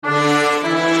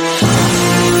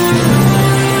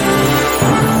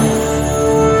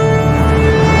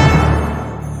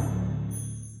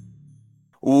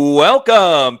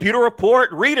Welcome, Pewter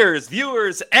Report readers,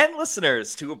 viewers, and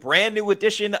listeners to a brand new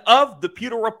edition of the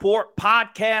Pewter Report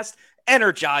podcast,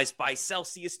 energized by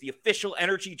Celsius, the official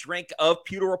energy drink of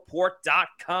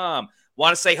pewterreport.com.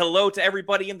 Want to say hello to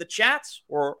everybody in the chats,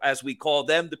 or as we call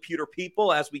them, the Pewter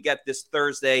people, as we get this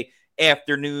Thursday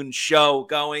afternoon show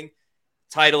going.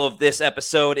 Title of this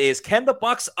episode is Can the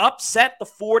Bucs Upset the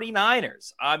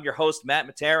 49ers? I'm your host, Matt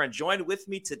Matera, and joined with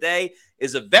me today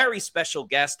is a very special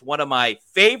guest, one of my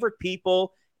favorite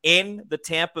people in the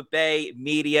Tampa Bay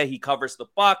media. He covers the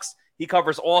Bucs. He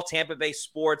covers all Tampa Bay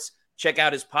sports. Check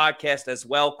out his podcast as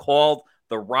well called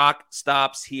The Rock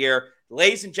Stops Here.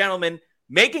 Ladies and gentlemen,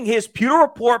 making his Pewter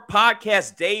Report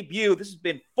podcast debut, this has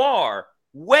been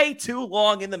way too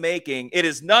long in the making. It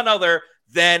is none other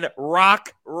than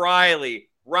Rock Riley.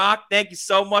 Rock, thank you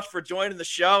so much for joining the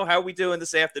show. How are we doing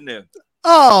this afternoon?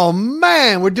 Oh,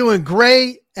 man, we're doing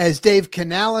great. As Dave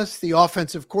Canales, the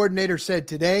offensive coordinator, said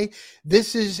today,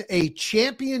 this is a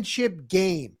championship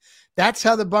game. That's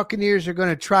how the Buccaneers are going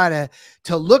to try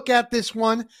to look at this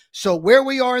one. So where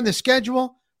we are in the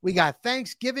schedule, we got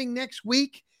Thanksgiving next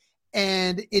week,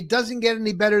 and it doesn't get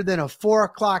any better than a 4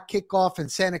 o'clock kickoff in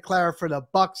Santa Clara for the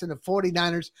Bucs and the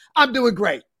 49ers. I'm doing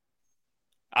great.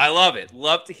 I love it.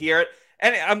 Love to hear it.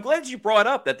 And I'm glad you brought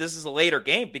up that this is a later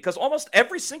game, because almost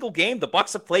every single game the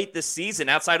Bucs have played this season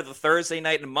outside of the Thursday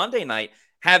night and Monday night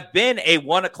have been a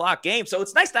 1 o'clock game. So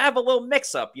it's nice to have a little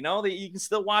mix up, you know, that you can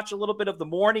still watch a little bit of the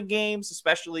morning games,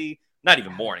 especially not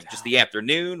even morning, just the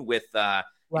afternoon with, right.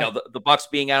 You know, the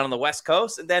Bucs being out on the West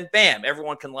Coast. And then bam,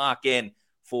 everyone can lock in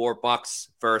for Bucs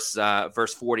versus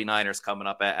 49ers coming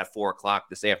up at 4 o'clock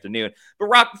this afternoon. But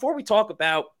Rock, before we talk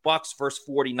about Bucs versus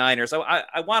 49ers,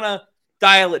 I want to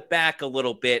dial it back a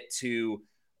little bit to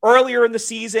earlier in the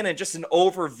season and just an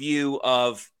overview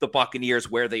of the Buccaneers,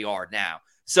 where they are now.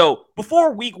 So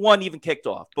before week one even kicked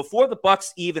off, before the Bucs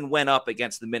even went up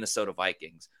against the Minnesota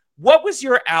Vikings, what was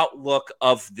your outlook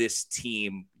of this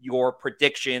team, your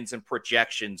predictions and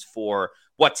projections for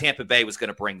what Tampa Bay was going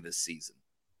to bring this season?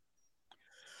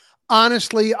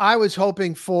 Honestly, I was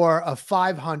hoping for a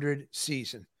 500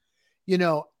 season, you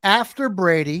know, after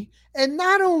Brady, and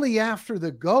not only after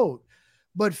the GOAT,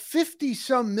 but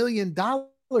 50-some million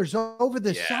dollars over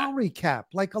the salary cap.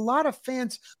 Like, a lot of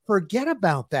fans forget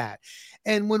about that.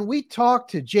 And when we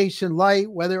talked to Jason Light,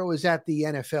 whether it was at the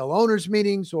NFL owners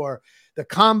meetings or the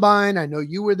combine, I know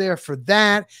you were there for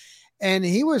that. And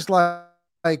he was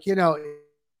like, you know,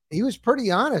 he was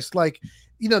pretty honest. Like,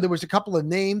 you know, there was a couple of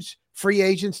names, free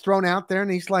agents thrown out there.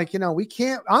 And he's like, you know, we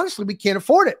can't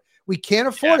afford it. We can't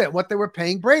afford it, what they were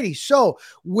paying Brady. So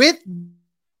with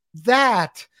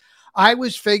that, I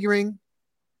was figuring,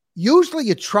 usually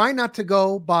you try not to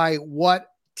go by what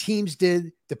teams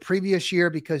did the previous year,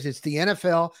 because it's the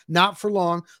NFL, not for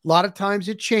long. A lot of times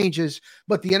it changes,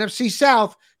 but the NFC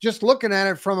South, just looking at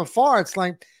it from afar, it's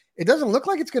like, it doesn't look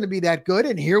like it's going to be that good.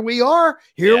 And here we are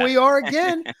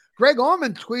again. Greg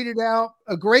Allman tweeted out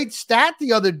a great stat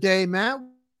the other day, Matt,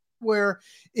 where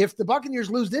if the Buccaneers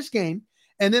lose this game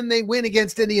and then they win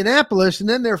against Indianapolis and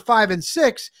then they're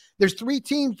 5-6, there's 3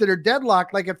 teams that are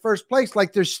deadlocked, like at first place,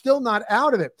 like they're still not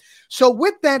out of it. So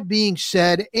with that being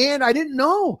said, and I didn't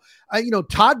know, you know,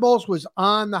 Todd Bowles was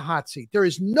on the hot seat. There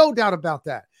is no doubt about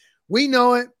that. We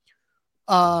know it.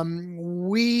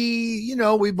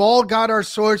 We've all got our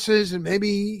sources, and maybe,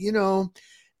 you know,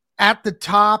 at the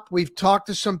top, we've talked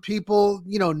to some people,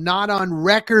 you know, not on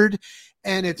record.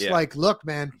 And it's like, look,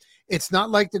 man, it's not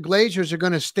like the Glazers are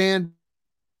going to stand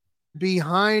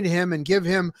behind him and give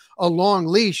him a long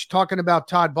leash, talking about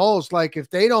Todd Bowles. Like, if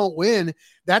they don't win,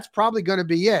 that's probably going to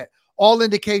be it. All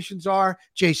indications are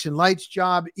Jason Light's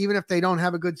job, even if they don't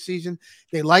have a good season,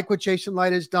 they like what Jason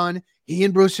Light has done. He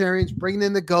and Bruce Arians bringing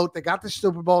in the GOAT. They got the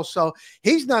Super Bowl, so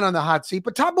he's not on the hot seat,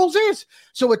 but Todd Bowles is.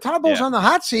 So with Todd Bowles on the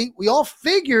hot seat, we all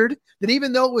figured that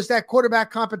even though it was that quarterback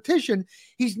competition,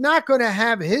 he's not going to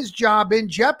have his job in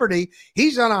jeopardy.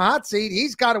 He's on a hot seat.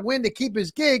 He's got to win to keep his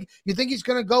gig. You think he's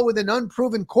going to go with an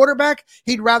unproven quarterback?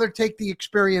 He'd rather take the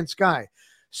experienced guy.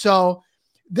 So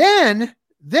then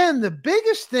the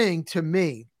biggest thing to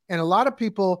me, and a lot of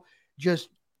people just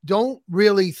don't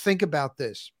really think about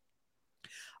this,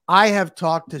 I have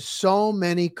talked to so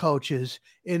many coaches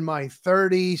in my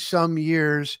 30-some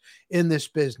years in this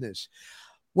business.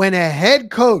 When a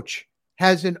head coach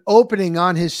has an opening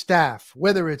on his staff,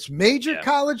 whether it's major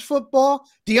college football,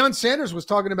 Deion Sanders was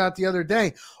talking about the other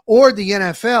day, or the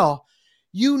NFL,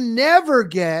 you never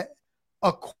get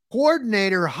a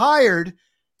coordinator hired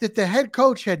that the head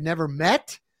coach had never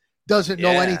met, doesn't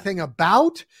know anything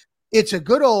about. It's a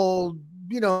good old,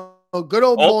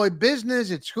 boy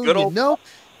business. It's who you know.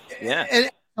 Yeah. And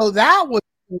so that was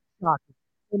shocking.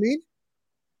 I mean?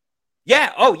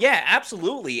 Yeah. Oh, yeah,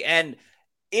 absolutely. And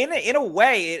in a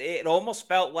way, it almost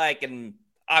felt like, and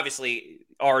obviously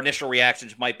our initial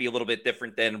reactions might be a little bit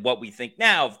different than what we think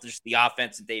now of just the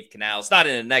offense and Dave Canales, not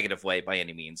in a negative way by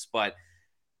any means, but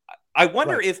I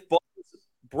wonder Right. if Bowles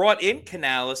brought in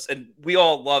Canales, and we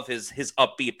all love his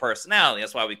upbeat personality.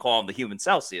 That's why we call him the human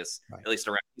Celsius, Right. at least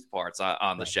around these parts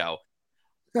on the Right. show.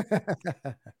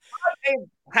 I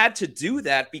had to do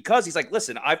that because he's like,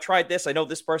 listen, I've tried this. I know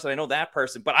this person. I know that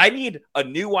person, but I need a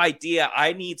new idea.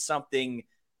 I need something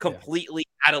completely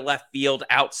out of left field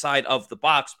outside of the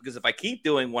box, because if I keep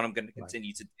doing what I'm going to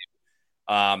continue to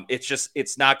do,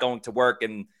 it's not going to work.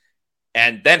 And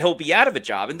then he'll be out of a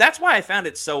job. And that's why I found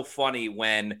it so funny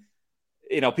when,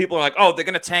 people are like, oh, they're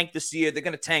going to tank this year. They're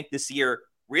going to tank this year.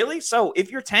 Really? So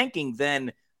if you're tanking,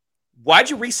 then why'd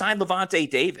you re-sign Levante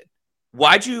David?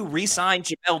 Why'd you re-sign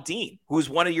Jamel Dean, who's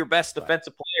one of your best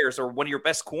defensive players or one of your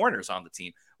best corners on the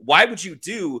team? Why would you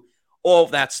do all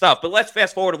of that stuff? But let's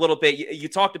fast forward a little bit. You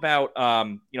talked about,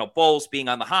 Bowles being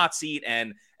on the hot seat,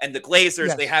 and the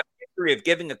Glazers, they have a history of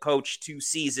giving a coach 2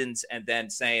 seasons and then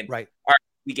saying, all right,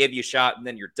 we gave you a shot and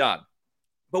then you're done.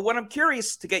 But what I'm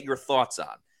curious to get your thoughts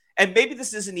on, and maybe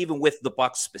this isn't even with the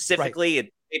Bucs specifically, it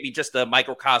may be just a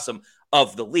microcosm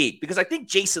of the league, because I think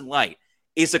Jason Light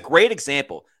is a great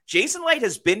example. Jason Light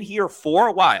has been here for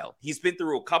a while. He's been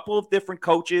through a couple of different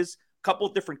coaches, a couple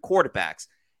of different quarterbacks.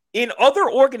 In other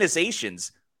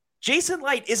organizations, Jason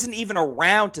Light isn't even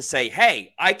around to say,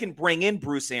 hey, I can bring in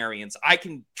Bruce Arians. I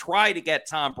can try to get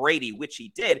Tom Brady, which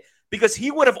he did, because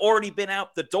he would have already been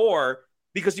out the door,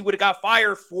 because he would have got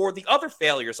fired for the other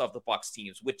failures of the Bucs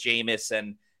teams with Jameis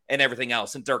and everything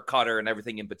else, and Dirk Cutter and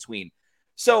everything in between.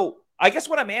 So I guess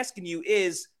what I'm asking you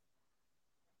is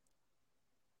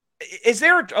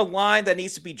there a line that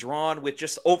needs to be drawn with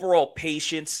just overall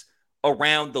patience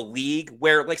around the league,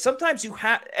 where like sometimes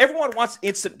everyone wants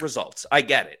instant results. I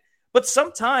get it. But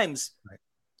sometimes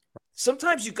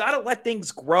you got to let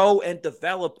things grow and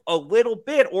develop a little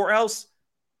bit, or else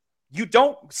you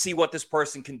don't see what this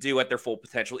person can do at their full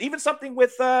potential. Even something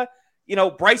with,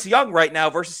 Bryce Young right now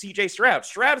versus CJ Stroud.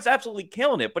 Stroud is absolutely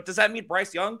killing it. But does that mean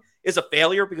Bryce Young is a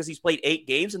failure because he's played 8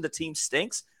 games and the team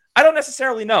stinks? I don't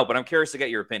necessarily know, but I'm curious to get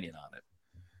your opinion on it.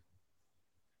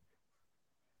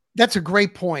 That's a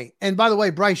great point. And by the way,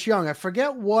 Bryce Young, I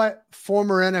forget what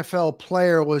former NFL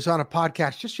player was on a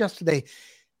podcast just yesterday.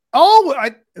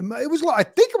 I think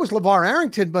it was LeVar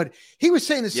Arrington, but he was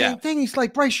saying the same thing. He's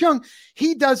like, Bryce Young,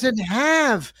 he doesn't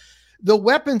have the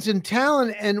weapons and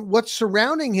talent and what's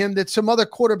surrounding him that some other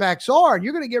quarterbacks are. And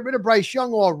you're going to get rid of Bryce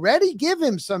Young already. Give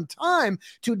him some time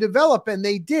to develop. And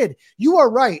they did. You are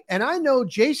right. And I know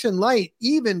Jason Light,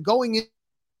 even going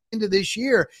into this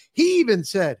year, he even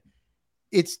said,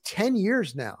 it's 10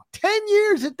 years now. 10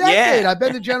 years, a decade. I've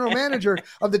been the general manager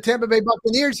of the Tampa Bay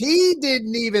Buccaneers. He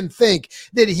didn't even think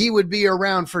that he would be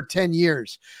around for 10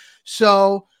 years.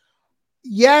 So,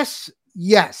 yes,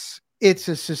 it's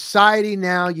a society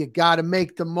now. You got to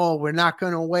make the mold. We're not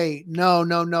going to wait. No.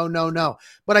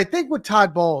 But I think with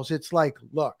Todd Bowles, it's like,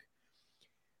 look,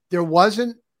 there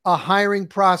wasn't a hiring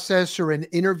process or an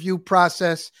interview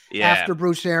process after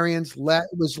Bruce Arians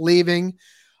was leaving.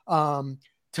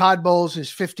 Todd Bowles is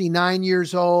 59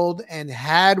 years old and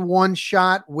had one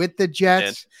shot with the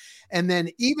Jets. And then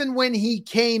even when he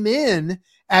came in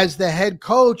as the head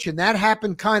coach, and that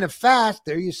happened kind of fast,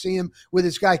 there you see him with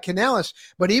his guy Canales.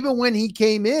 But even when he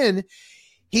came in,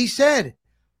 he said,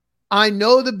 I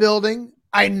know the building.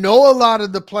 I know a lot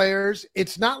of the players.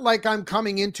 It's not like I'm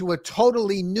coming into a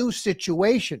totally new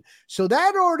situation. So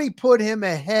that already put him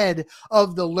ahead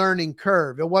of the learning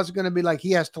curve. It wasn't going to be like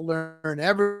he has to learn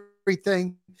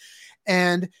everything.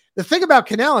 And the thing about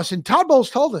Canales, and Todd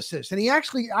Bowles told us this, and he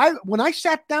actually, when I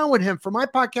sat down with him for my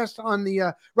podcast on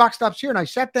the Rock Stops Here, and I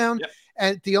sat down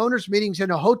at the owners' meetings in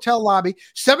a hotel lobby,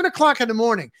 7:00 in the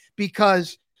morning,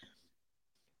 because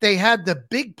they had the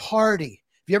big party.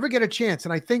 If you ever get a chance,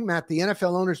 and I think, Matt, the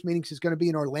NFL owners' meetings is going to be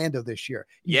in Orlando this year.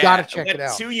 You got to check it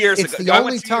out. 2 years it's ago. The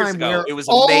only time where it was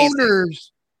amazing.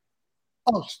 Owners,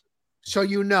 so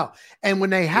you know. And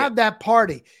when they have that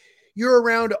party, you're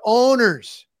around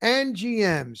owners and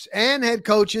GMs and head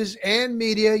coaches and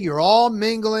media. You're all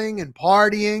mingling and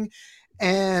partying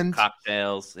and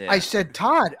cocktails. I said,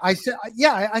 Todd,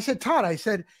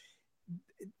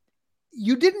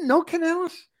 you didn't know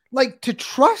Canales? Like, to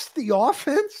trust the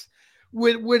offense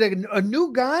with a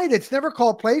new guy that's never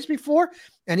called plays before?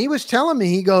 And he was telling me,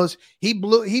 he goes, he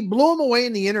blew him away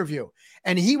in the interview,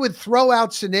 and he would throw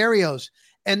out scenarios,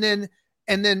 and then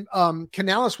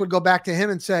Canales would go back to him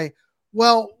and say,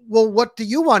 well, what do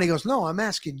you want? He goes, no, I'm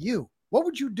asking you. What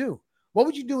would you do? What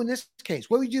would you do in this case?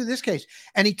 What would you do in this case?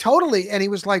 And he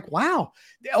was like, wow.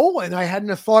 Oh, and I hadn't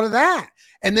have thought of that.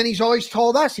 And then he's always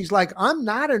told us, he's like, I'm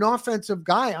not an offensive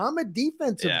guy. I'm a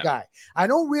defensive guy. I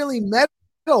don't really meddle.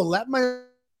 Let my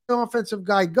offensive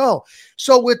guy go.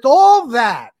 So with all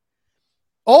that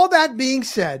being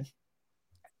said,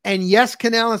 and yes,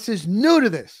 Canales is new to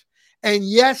this. And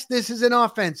yes, this is an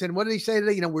offense. And what did he say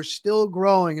today? We're still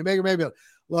growing. And Baker Mayfield,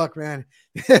 look, man,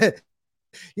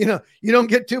 you don't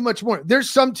get too much more.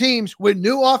 There's some teams with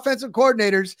new offensive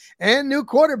coordinators and new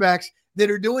quarterbacks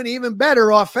that are doing even better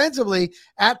offensively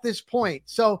at this point.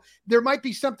 So there might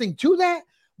be something to that.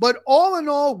 But all in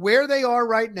all, where they are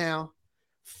right now,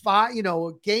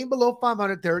 a game below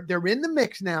 500, they're in the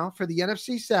mix now for the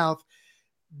NFC South.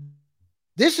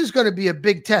 This is going to be a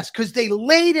big test because they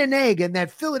laid an egg in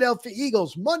that Philadelphia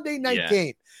Eagles Monday night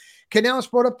game. Canales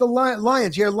brought up the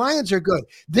Lions. Yeah, Lions are good.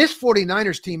 This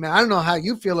 49ers team, man, I don't know how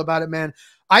you feel about it, man.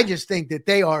 I just think that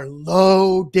they are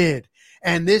loaded.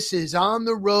 And this is on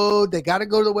the road. They got to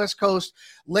go to the West Coast.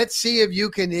 Let's see if you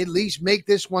can at least make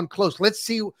this one close. Let's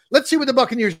see what the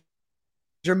Buccaneers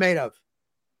are made of.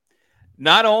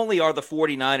 Not only are the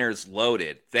 49ers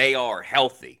loaded, they are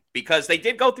healthy because they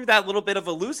did go through that little bit of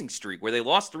a losing streak where they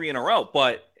lost 3 in a row.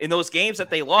 But in those games that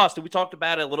they lost, and we talked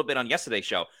about it a little bit on yesterday's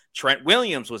show, Trent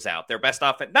Williams was out, their best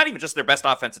not even just their best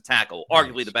offensive tackle,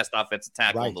 arguably the best offensive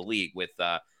tackle in the league with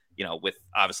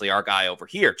obviously our guy over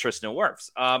here, Tristan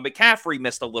Wirfs. McCaffrey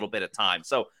missed a little bit of time.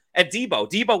 So, and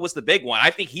Debo was the big one.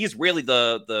 I think he's really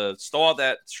the straw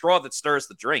that stirs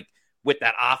the drink with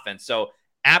that offense. So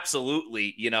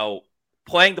absolutely,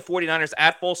 playing the 49ers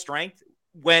at full strength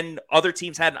when other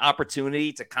teams had an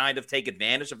opportunity to kind of take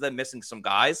advantage of them missing some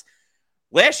guys.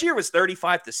 Last year was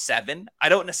 35-7. I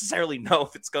don't necessarily know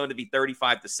if it's going to be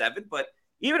 35-7, but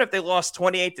even if they lost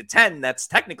 28-10, that's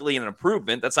technically an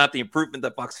improvement. That's not the improvement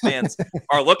that Bucs fans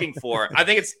are looking for. I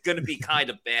think it's going to be kind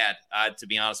of bad, to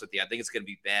be honest with you. I think it's going to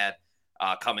be bad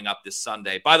coming up this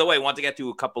Sunday. By the way, I want to get to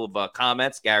a couple of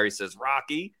comments. Gary says,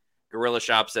 Rocky. Gorilla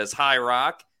Shop says, hi,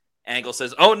 Rock. Angle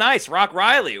says, oh, nice, Rock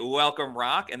Riley. Welcome,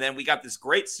 Rock. And then we got this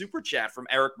great super chat from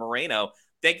Eric Moreno.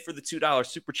 Thank you for the $2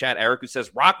 super chat, Eric, who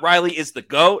says, Rock Riley is the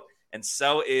GOAT, and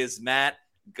so is Matt.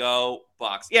 Go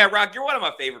Bucs. Yeah, Rock, you're one of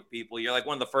my favorite people. You're like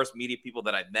one of the first media people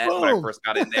that I met when I first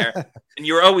got in there. And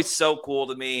you're always so cool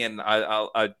to me, and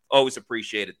I always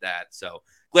appreciated that. So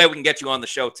glad we can get you on the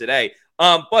show today.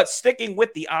 But sticking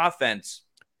with the offense,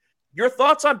 your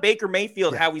thoughts on Baker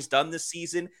Mayfield, how he's done this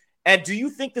season, and do you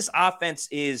think this offense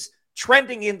is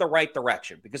trending in the right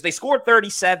direction? Because they scored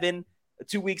 37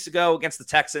 2 weeks ago against the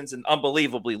Texans and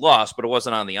unbelievably lost, but it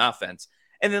wasn't on the offense.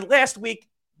 And then last week,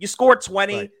 you scored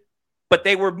 20, but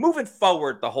they were moving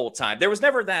forward the whole time. There was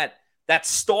never that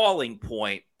stalling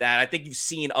point that I think you've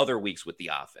seen other weeks with the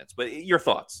offense. But your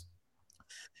thoughts?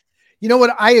 You know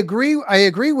what? I agree. I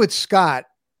agree with Scott,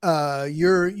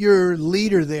 your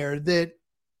leader there, that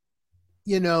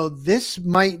this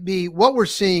might be what we're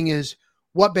seeing is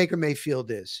what Baker Mayfield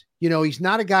is. He's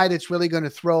not a guy that's really going to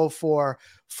throw for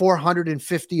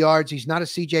 450 yards. He's not a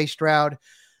CJ Stroud.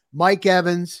 Mike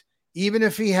Evans, even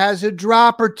if he has a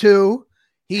drop or two,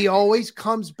 he always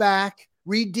comes back,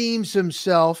 redeems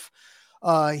himself.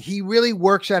 He really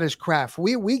works at his craft.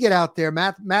 We get out there.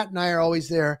 Matt and I are always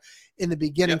there in the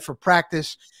beginning for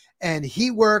practice, and he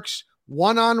works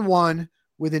one-on-one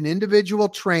with an individual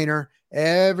trainer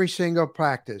every single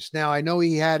practice. Now, I know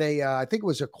he had I think it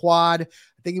was a quad. I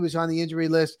think he was on the injury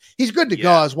list. He's good to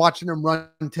go. I was watching him run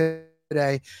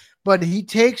today, but he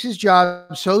takes his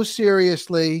job so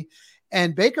seriously.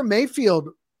 And Baker Mayfield,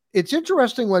 it's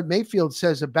interesting what Mayfield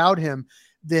says about him,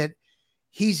 that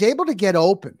he's able to get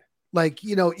open. Like,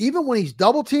 even when he's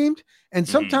double teamed and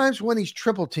sometimes when he's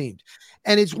triple teamed.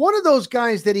 And it's one of those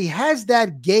guys that he has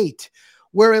that gait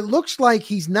where it looks like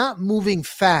he's not moving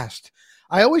fast.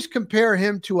 I always compare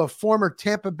him to a former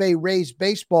Tampa Bay Rays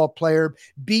baseball player,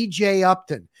 B.J.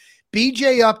 Upton.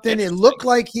 B.J. Upton, it looked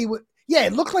like he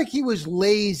was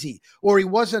lazy or he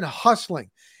wasn't hustling.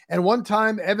 And one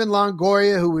time, Evan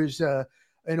Longoria, who was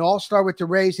an all-star with the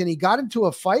Rays, and he got into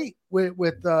a fight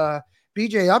with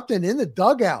B.J. Upton in the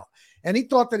dugout, and he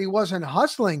thought that he wasn't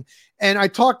hustling. And I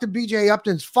talked to B.J.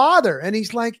 Upton's father, and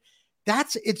he's like,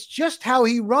 it's just how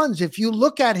he runs. If you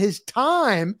look at his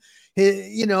time,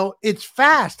 it's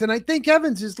fast. And I think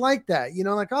Evans is like that, he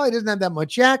doesn't have that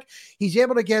much yak. He's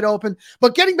able to get open.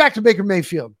 But getting back to Baker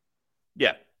Mayfield.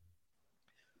 Yeah.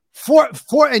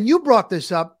 And you brought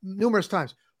this up numerous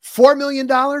times, $4 million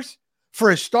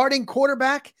for a starting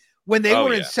quarterback when they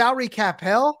were in salary cap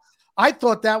hell. I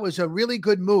thought that was a really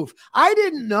good move. I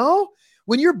didn't know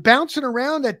when you're bouncing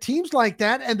around at teams like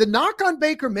that. And the knock on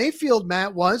Baker Mayfield,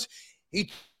 Matt, was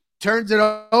he turns it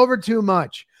over too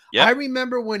much. Yep. I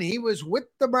remember when he was with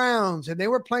the Browns and they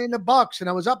were playing the Bucs and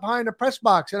I was up high in the press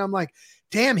box and I'm like,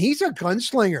 damn, he's a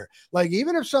gunslinger. Like,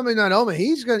 even if somebody's not open,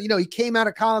 he's going to, he came out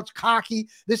of college cocky,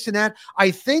 this and that.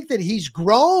 I think that he's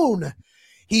grown.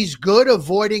 He's good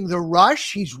avoiding the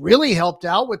rush. He's really helped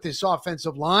out with this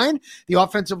offensive line. The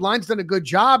offensive line's done a good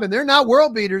job, and they're not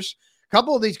world beaters. A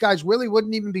couple of these guys really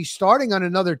wouldn't even be starting on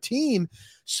another team.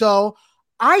 So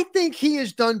I think he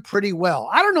has done pretty well.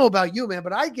 I don't know about you, man,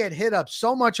 but I get hit up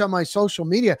so much on my social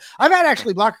media. I've had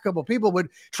actually blocked a couple of people with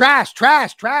trash.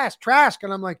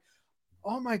 And I'm like,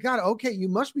 oh my God, okay, you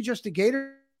must be just a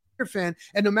Gator fan.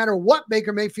 And no matter what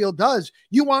Baker Mayfield does,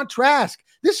 you want Trask.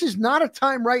 This is not a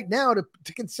time right now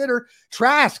to consider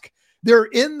Trask. They're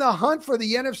in the hunt for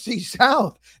the NFC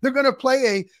South. They're going to play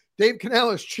a Dave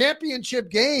Canales championship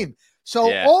game. So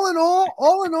all in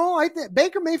all, I think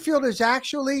Baker Mayfield has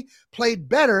actually played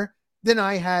better than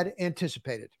I had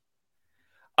anticipated.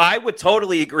 I would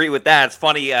totally agree with that. It's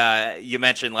funny you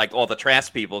mentioned like all the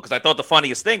Trask people, because I thought the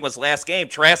funniest thing was last game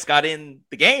Trask got in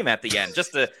the game at the end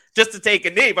just to take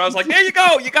a knee. But I was like, there you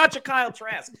go, you got your Kyle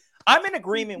Trask. I'm in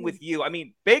agreement with you. I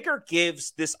mean, Baker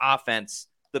gives this offense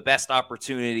the best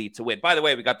opportunity to win. By the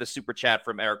way, we got the super chat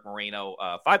from Eric Moreno,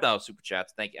 $5 super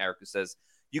chats. Thank you, Eric, who says,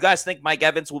 you guys think Mike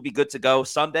Evans will be good to go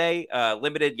Sunday?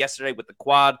 Limited yesterday with the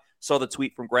quad. Saw the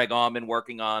tweet from Greg Allman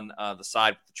working on the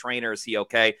side with the trainer. Is he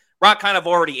okay? Rock kind of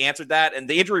already answered that, and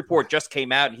the injury report just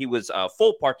came out, and he was a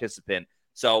full participant.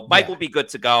 So Mike will be good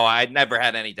to go. I never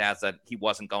had any doubts that he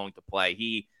wasn't going to play.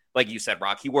 He, like you said,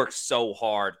 Rock, he works so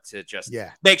hard to just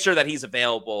make sure that he's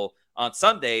available on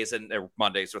Sundays and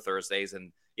Mondays or Thursdays,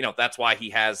 and that's why he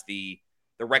has the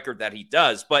record that he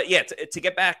does. But yeah, to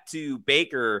get back to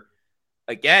Baker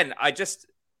again,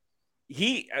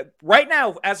 he right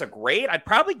now as a grade, I'd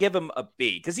probably give him a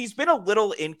B because he's been a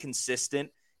little inconsistent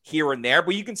here and there,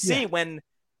 but you can see when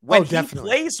he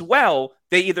plays well,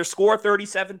 they either score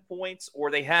 37 points or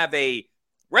they have a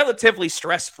relatively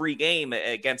stress-free game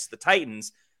against the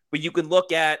Titans. But you can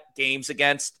look at games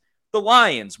against the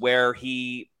Lions where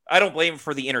I don't blame him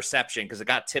for the interception because it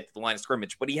got tipped at the line of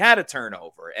scrimmage, but he had a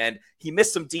turnover and he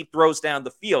missed some deep throws down the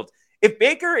field. If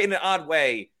Baker, in an odd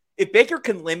way, if Baker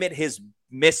can limit his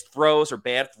missed throws or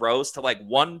bad throws to like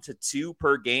 1 to 2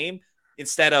 per game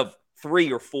instead of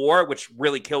 3 or 4, which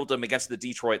really killed him against the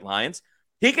Detroit Lions,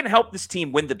 he can help this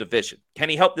team win the division. Can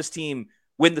he help this team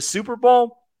win the Super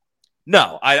Bowl?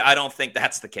 No, I don't think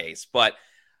that's the case. But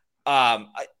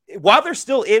while they're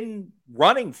still in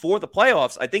running for the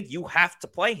playoffs, I think you have to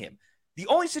play him. The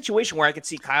only situation where I could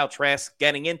see Kyle Trask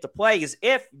getting into play is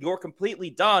if you're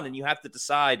completely done and you have to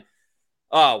decide,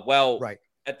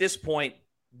 at this point,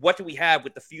 what do we have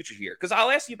with the future here? Because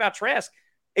I'll ask you about Trask.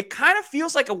 It kind of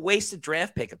feels like a wasted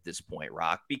draft pick at this point,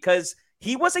 Rock, because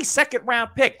he was a second-round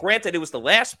pick. Granted, it was the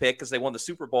last pick because they won the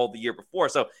Super Bowl the year before,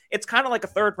 so it's kind of like a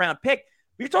third-round pick.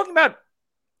 But you're talking about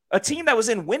a team that was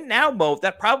in win-now mode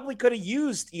that probably could have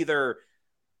used either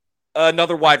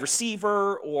another wide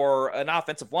receiver or an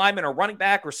offensive lineman or running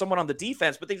back or someone on the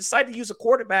defense, but they decided to use a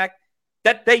quarterback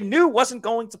that they knew wasn't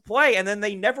going to play, and then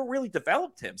they never really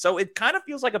developed him. So it kind of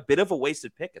feels like a bit of a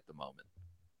wasted pick at the moment.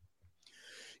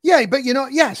 Yeah, but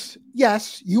yes,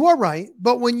 you are right.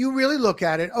 But when you really look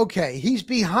at it, okay, he's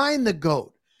behind the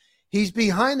GOAT. He's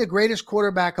behind the greatest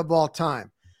quarterback of all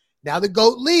time. Now the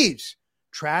GOAT leaves.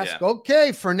 Trask,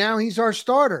 okay, for now he's our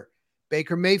starter.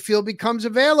 Baker Mayfield becomes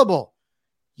available.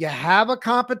 You have a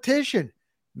competition.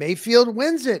 Mayfield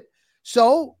wins it.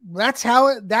 So that's how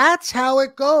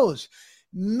it goes.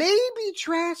 Maybe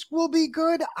Trask will be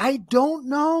good. I don't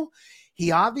know.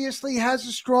 He obviously has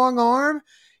a strong arm.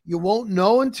 You won't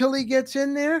know until he gets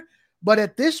in there. But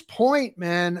at this point,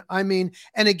 man, I mean,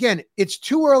 and again, it's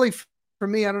too early for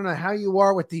me. I don't know how you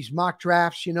are with these mock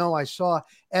drafts. I saw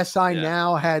SI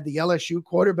now had the LSU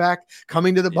quarterback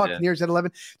coming to the Buccaneers at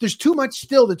 11. There's too much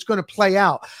still that's going to play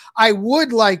out. I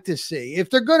would like to see if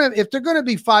they're going to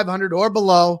be 500 or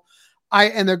below,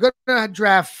 and they're going to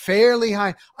draft fairly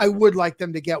high, I would like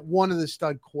them to get one of the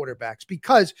stud quarterbacks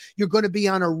because you're going to be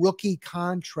on a rookie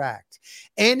contract.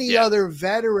 Any other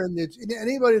veteran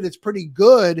anybody that's pretty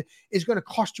good is going to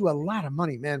cost you a lot of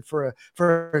money, man, for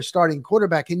a starting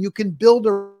quarterback. And you can build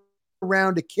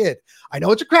around a kid. I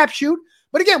know it's a crapshoot,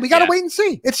 but again, we got to wait and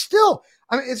see. It's still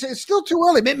still too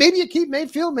early. Maybe you keep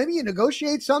Mayfield, maybe you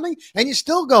negotiate something and you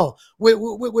still go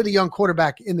with a young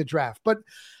quarterback in the draft. But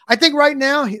I think right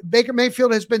now Baker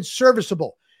Mayfield has been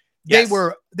serviceable. Yes.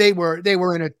 They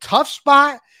were in a tough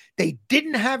spot. They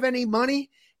didn't have any money,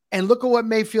 and look at what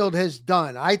Mayfield has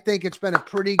done. I think it's been a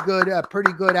pretty good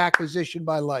acquisition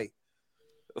by Light.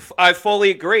 I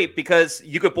fully agree, because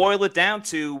you could boil it down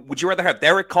to, would you rather have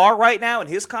Derek Carr right now in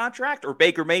his contract or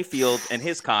Baker Mayfield and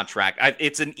his contract?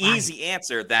 It's an easy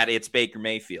answer that it's Baker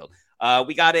Mayfield.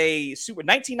 We got a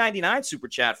 1999 super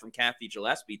chat from Kathy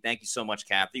Gillespie. Thank you so much,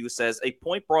 Kathy, who says, a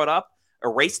point brought up,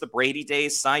 erase the Brady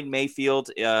days, sign Mayfield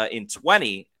in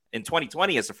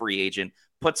 2020 as a free agent,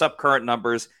 puts up current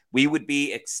numbers. We would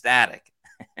be ecstatic.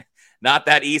 Not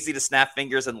that easy to snap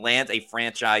fingers and land a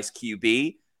franchise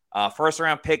QB. First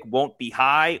round pick won't be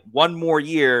high. One more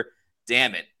year.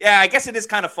 Damn it. Yeah, I guess it is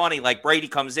kind of funny. Like, Brady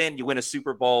comes in, you win a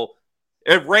Super Bowl.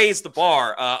 It raised the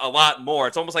bar a lot more.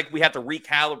 It's almost like we have to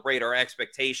recalibrate our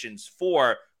expectations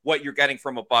for what you're getting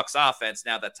from a Bucs offense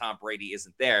now that Tom Brady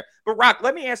isn't there. But Rock,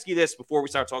 let me ask you this before we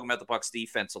start talking about the Bucs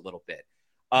defense a little bit.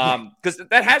 Because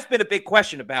that has been a big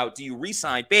question about, do you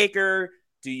re-sign Baker?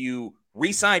 Do you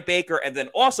re-sign Baker and then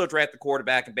also draft the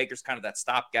quarterback? And Baker's kind of that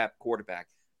stopgap quarterback.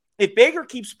 If Baker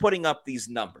keeps putting up these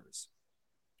numbers,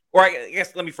 or I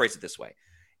guess let me phrase it this way.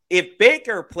 If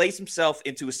Baker plays himself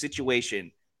into a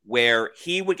situation where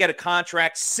he would get a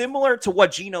contract similar to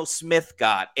what Geno Smith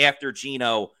got after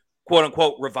Geno, quote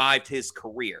unquote, revived his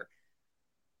career,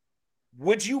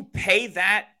 would you pay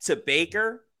that to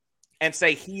Baker and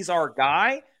say he's our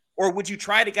guy? Or would you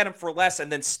try to get him for less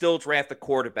and then still draft a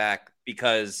quarterback?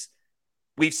 Because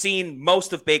we've seen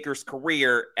most of Baker's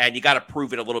career, and you got to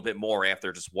prove it a little bit more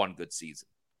after just one good season.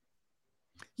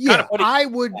 Yeah, I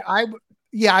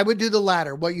would do the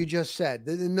latter, what you just said.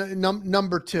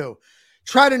 Number two,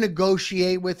 try to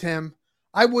negotiate with him.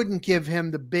 I wouldn't give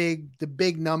him the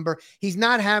big number. He's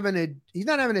not having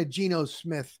a Geno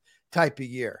Smith type of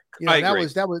year. You know,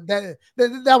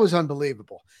 that was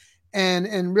unbelievable.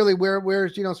 And really,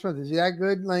 where's Geno Smith? Is he that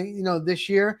good? Like, you know, this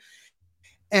year?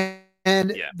 And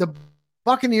the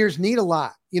Buccaneers need a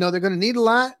lot. You know, they're going to need a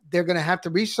lot. They're going to have to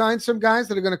re-sign some guys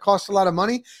that are going to cost a lot of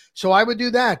money. So I would do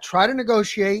that. Try to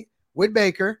negotiate with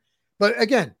Baker. But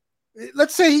again,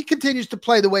 let's say he continues to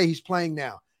play the way he's playing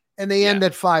now and they end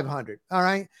at 500. All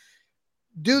right.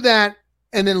 Do that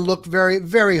and then look very,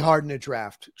 very hard in the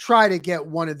draft. Try to get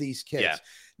one of these kids. Yeah.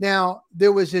 Now,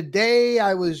 there was a day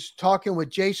I was talking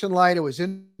with Jason Light. It was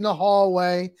in the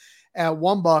hallway at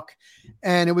 $1,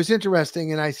 and it was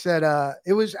interesting. And I said,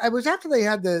 it was after they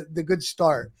had the good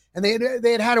start and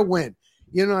they had a win.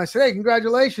 You know, I said, hey,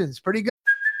 congratulations. Pretty good.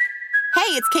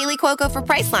 Hey, it's Kaylee Cuoco for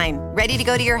Priceline. Ready to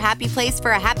go to your happy place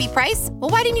for a happy price? Well,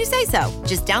 why didn't you say so?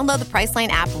 Just download the Priceline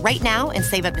app right now and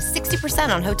save up to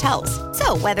 60% on hotels.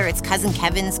 So whether it's Cousin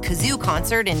Kevin's Kazoo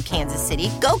Concert in Kansas City,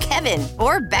 go Kevin,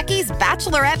 or Becky's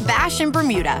Bachelorette Bash in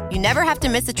Bermuda, you never have to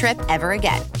miss a trip ever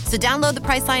again. So download the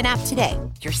Priceline app today.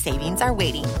 Your savings are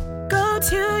waiting. Go to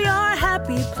your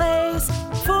happy place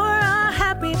for a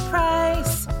happy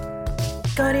price.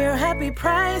 Go to your happy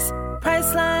price,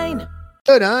 Priceline.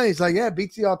 Good, huh? He's like, yeah, it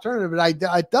beats the alternative,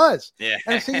 but it does. Yeah.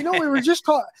 And I said, you know, we were just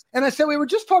talking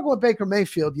with Baker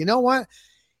Mayfield. You know what?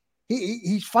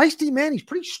 He's feisty, man. He's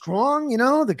pretty strong. You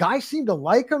know, the guys seem to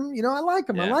like him. You know, I like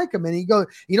him. Yeah. I like him. And he goes,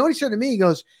 you know what he said to me? He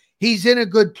goes, he's in a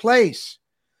good place.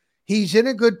 He's in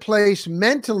a good place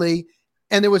mentally.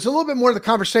 And there was a little bit more of the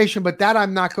conversation, but that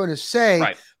I'm not going to say.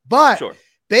 Right. But sure.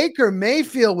 Baker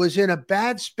Mayfield was in a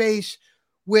bad space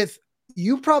with,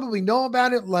 you probably know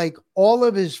about it, like all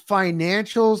of his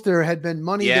financials. There had been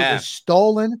money that was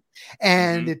stolen,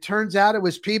 and it turns out it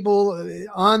was people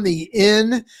on the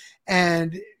in.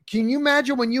 And can you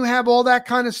imagine when you have all that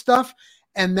kind of stuff?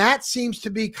 And that seems to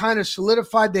be kind of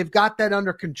solidified. They've got that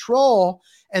under control.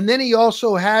 And then he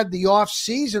also had the off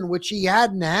season, which he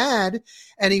hadn't had,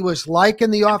 and he was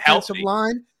liking the offensive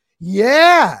line.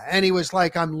 Yeah. And he was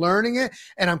like, I'm learning it,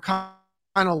 and I'm kind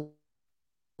of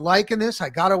liking this. I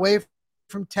got away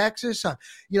from Texas.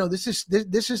 You know, this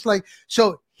is like,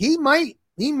 so he might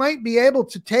be able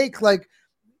to take, like,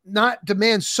 not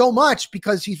demand so much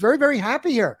because he's very, very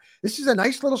happy here. This is a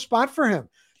nice little spot for him.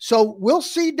 So we'll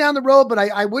see down the road, but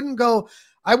I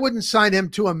wouldn't sign him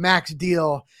to a max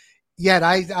deal yet.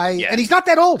 And he's not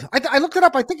that old. I looked it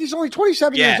up. I think he's only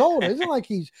 27 years old. It isn't like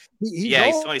he's old.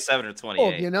 He's 27 or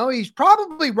 28. You know, he's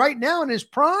probably right now in his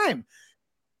prime.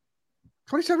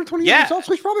 27 or 28 years old.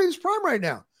 So he's probably in his prime right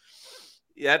now.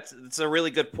 Yeah, that's a really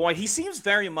good point. He seems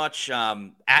very much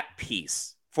at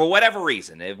peace for whatever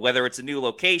reason, whether it's a new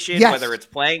location, whether it's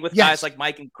playing with guys like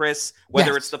Mike and Chris,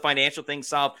 whether it's the financial thing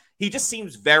solved. He just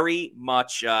seems very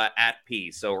much at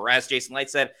peace. So as Jason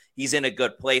Light said, he's in a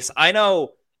good place. I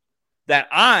know that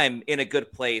I'm in a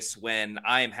good place when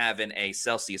I am having a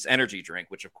Celsius energy drink,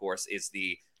 which, of course, is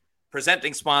the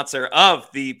presenting sponsor of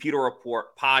the Pewter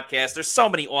Report podcast. There's so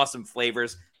many awesome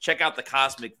flavors. Check out the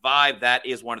Cosmic Vibe. That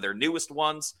is one of their newest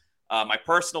ones. My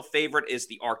personal favorite is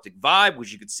the Arctic Vibe,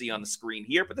 which you can see on the screen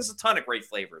here, but there's a ton of great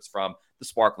flavors, from the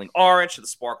sparkling orange to the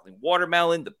sparkling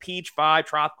watermelon, the peach vibe,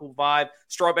 tropical vibe,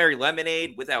 strawberry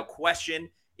lemonade, without question,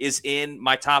 is in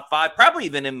my top 5, probably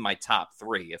even in my top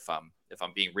 3 if I'm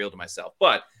being real to myself.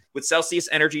 But with Celsius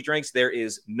energy drinks, there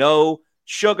is no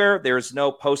sugar, there's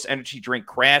no post-energy drink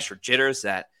crash or jitters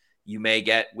that you may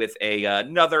get with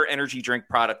another energy drink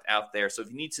product out there. So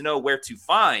if you need to know where to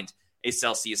find a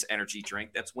Celsius energy drink,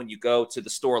 that's when you go to the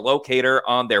store locator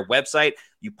on their website.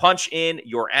 You punch in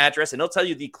your address, and it'll tell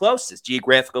you the closest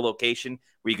geographical location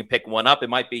where you can pick one up. It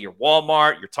might be your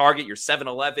Walmart, your Target, your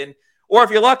 7-Eleven, or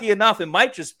if you're lucky enough, it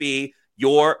might just be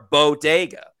your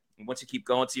bodega. And once you keep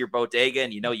going to your bodega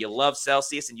and you know you love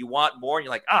Celsius and you want more, and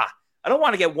you're like, I don't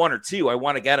want to get 1 or 2. I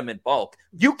want to get them in bulk.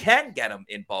 You can get them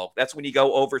in bulk. That's when you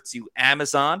go over to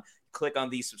Amazon, click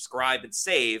on the subscribe and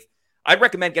save. I'd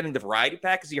recommend getting the variety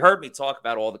pack because you heard me talk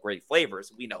about all the great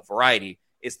flavors. We know variety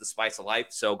is the spice of life.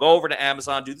 So go over to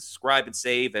Amazon, do the subscribe and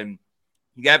save, and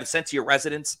you can have it sent to your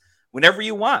residence whenever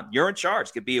you want. You're in charge.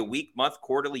 It could be a week, month,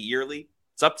 quarterly, yearly.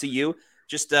 It's up to you.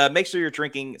 Just make sure you're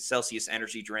drinking Celsius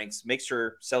energy drinks. Make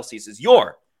sure Celsius is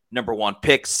your number one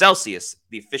pick. Celsius,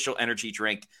 the official energy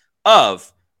drink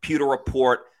of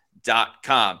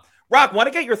PewterReport.com. Rock, want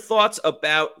to get your thoughts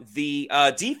about the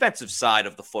defensive side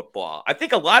of the football. I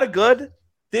think a lot of good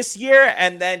this year,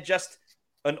 and then just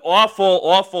an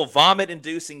awful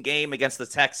vomit-inducing game against the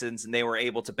Texans, and they were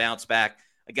able to bounce back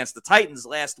against the Titans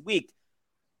last week.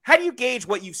 How do you gauge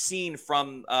what you've seen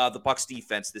from the Bucs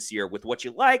defense this year with what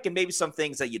you like and maybe some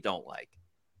things that you don't like?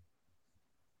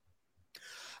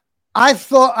 I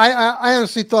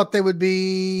honestly thought they would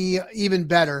be even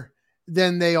better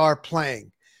than they are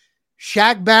playing.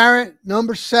 Shaq Barrett,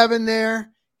 number 7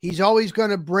 there. He's always going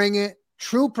to bring it.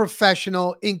 True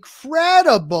professional,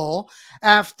 incredible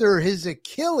after his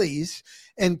Achilles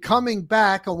and coming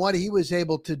back on what he was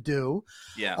able to do.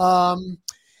 Yeah.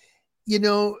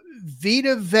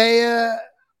 Vita Vea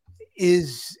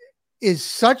is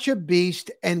such a beast,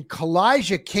 and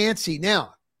Kalijah Cansey.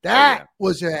 Now, that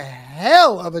was a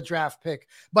hell of a draft pick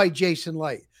by Jason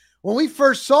Light. When we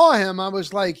first saw him, I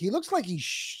was like, he looks like he's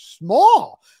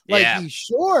small. Like he's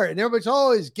short, and everybody's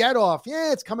always get off.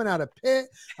 Yeah, it's coming out of Pitt.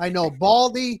 I know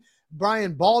Brian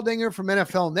Baldinger from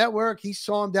NFL Network. He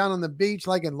saw him down on the beach,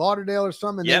 like in Lauderdale or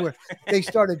something. They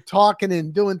started talking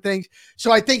and doing things.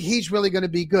 So I think he's really going to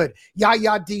be good.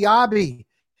 Yaya Diaby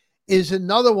is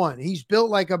another one. He's built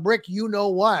like a brick, you know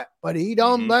what, but he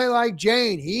don't play like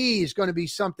Jane. He's going to be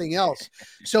something else.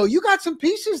 So you got some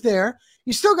pieces there.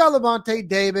 You still got Levante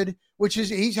David,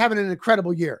 he's having an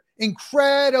incredible year.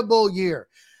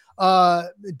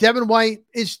 Devin White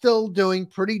is still doing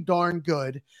pretty darn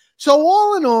good. So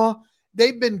all in all,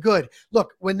 they've been good.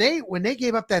 Look, when they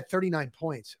gave up that 39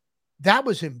 points, that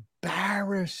was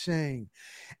embarrassing.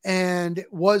 And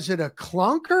was it a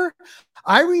clunker?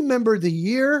 I remember the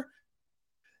year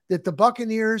that the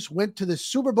Buccaneers went to the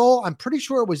Super Bowl. I'm pretty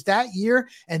sure it was that year,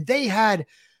 and they had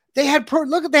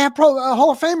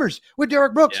Hall of Famers with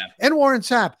Derek Brooks and Warren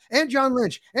Sapp and John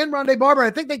Lynch and Rondé Barber.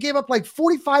 I think they gave up like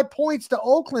 45 points to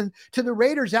Oakland, to the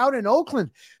Raiders out in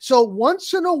Oakland. So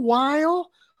once in a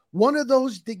while, one of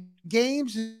those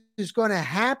games is going to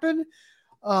happen.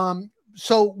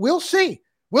 So we'll see.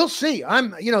 This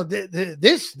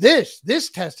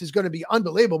test is going to be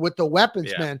unbelievable with the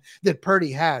weapons, man, that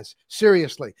Purdy has.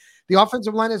 Seriously. The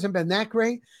offensive line hasn't been that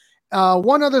great.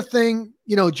 One other thing,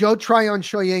 Joe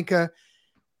Tryon-Shoyinka,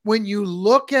 when you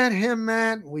look at him,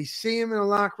 Matt, we see him in the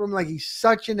locker room like he's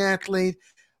such an athlete,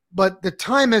 but the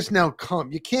time has now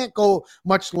come. You can't go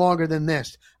much longer than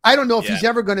this. I don't know if he's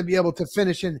ever going to be able to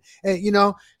finish in,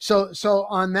 so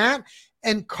on that.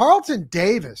 And Carlton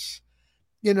Davis,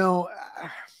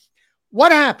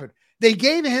 what happened? They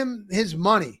gave him his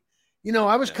money.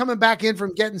 I was coming back in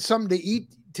from getting something to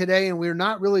eat today, and we're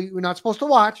not supposed to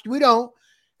watch. We don't.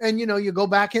 And, you go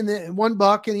back in the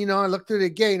 $1 and, I looked through the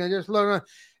gate and I just looked,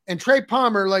 and Trey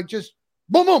Palmer, like, just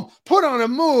boom, boom, put on a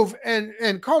move.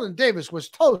 And Carlton Davis was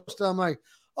toast. I'm like,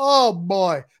 oh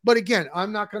boy. But again,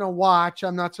 I'm not going to watch.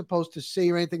 I'm not supposed to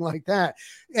see or anything like that.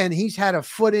 And he's had a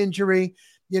foot injury.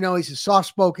 He's a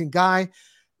soft-spoken guy.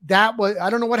 I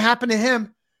don't know what happened to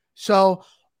him. So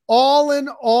all in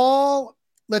all,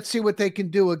 let's see what they can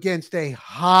do against a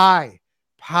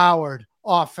high-powered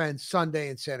offense Sunday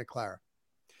in Santa Clara.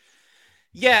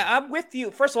 Yeah, I'm with you.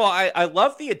 First of all, I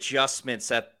love the adjustments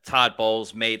that Todd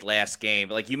Bowles made last game.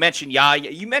 Like you mentioned,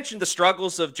 you mentioned the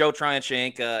struggles of Joe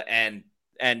Tryon-Shoyinka and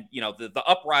the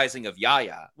uprising of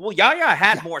Yaya. Well, Yaya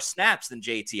had more snaps than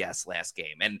JTS last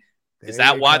game, and is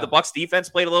that why the Bucs defense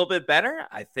played a little bit better?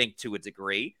 I think to a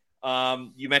degree.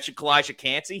 You mentioned Kalijah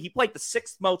Cansey. He played the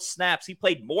 6th most snaps. He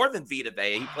played more than Vita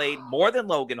Vea. He played more than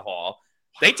Logan Hall.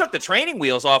 They took the training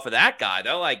wheels off of that guy.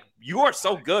 They're like, you are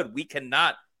so good. We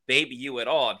cannot baby you at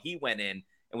all. And he went in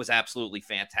and was absolutely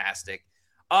fantastic.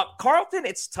 Carlton,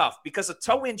 it's tough because a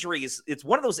toe injury it's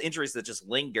one of those injuries that just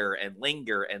linger and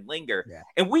linger and linger. Yeah.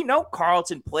 And we know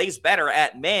Carlton plays better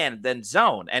at man than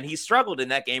zone. And he struggled in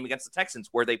that game against the Texans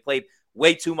where they played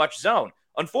way too much zone.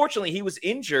 Unfortunately, he was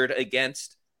injured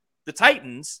against the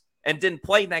Titans and didn't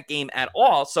play in that game at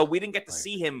all. So we didn't get to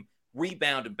see him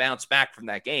rebound and bounce back from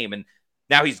that game. And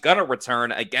now he's going to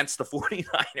return against the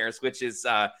 49ers, which is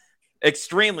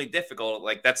extremely difficult.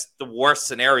 Like, that's the worst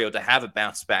scenario to have a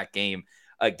bounce back game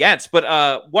against.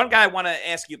 But one guy I want to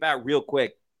ask you about real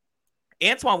quick,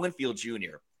 Antoine Winfield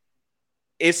Jr.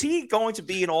 Is he going to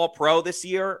be an all-pro this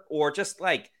year, or just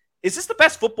like, is this the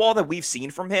best football that we've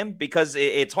seen from him? Because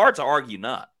it's hard to argue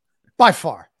not. By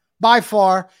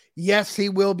far, yes, he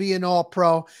will be an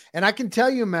all-pro. And I can tell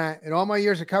you, Matt, in all my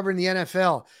years of covering the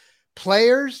NFL,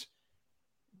 players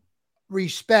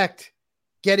respect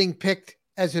getting picked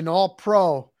as an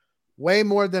all-pro way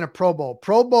more than a Pro Bowl.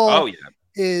 Pro Bowl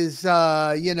is,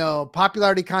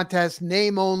 popularity contest,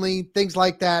 name only, things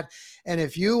like that. And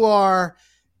if you are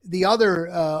the other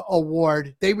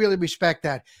award, they really respect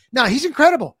that. Now, he's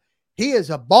incredible. He is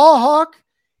a ball hawk.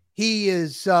 He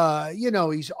is,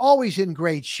 he's always in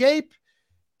great shape.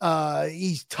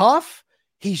 He's tough.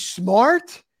 He's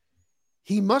smart.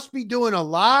 He must be doing a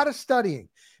lot of studying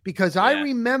because I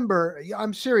remember,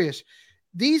 I'm serious,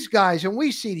 these guys, and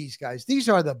we see these guys, these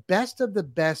are the best of the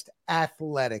best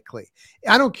athletically.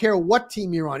 I don't care what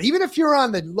team you're on. Even if you're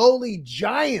on the lowly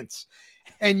Giants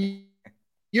and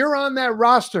you're on that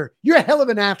roster, you're a hell of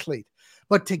an athlete.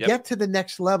 But to get to the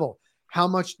next level, how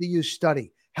much do you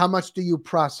study? How much do you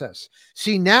process?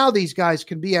 See, now these guys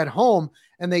can be at home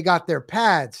and they got their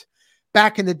pads.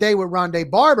 Back in the day with Rondé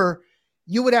Barber,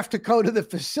 you would have to go to the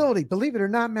facility. Believe it or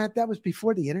not, Matt, that was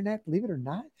before the internet, believe it or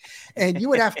not. And you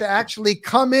would have to actually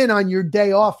come in on your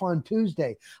day off on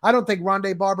Tuesday. I don't think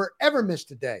Rondé Barber ever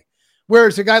missed a day.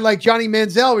 Whereas a guy like Johnny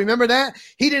Manziel, remember that?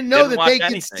 He didn't know that they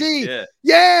could see.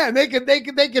 Yeah, they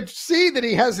could see that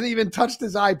he hasn't even touched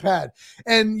his iPad.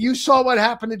 And you saw what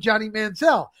happened to Johnny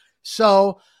Manziel.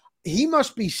 So he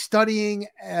must be studying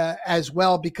as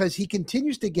well because he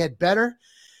continues to get better.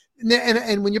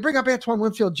 And when you bring up Antoine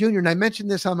Winfield Jr., and I mentioned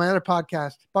this on my other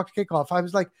podcast, Bucs Kickoff, I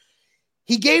was like,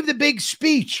 he gave the big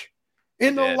speech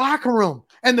in the locker room.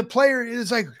 And the player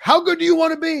is like, how good do you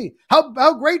want to be?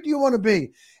 How great do you want to be?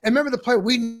 And remember the player,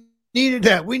 we needed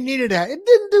that. We needed that. It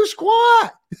didn't do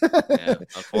squat.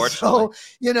 Unfortunately.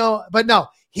 So, but no,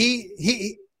 he's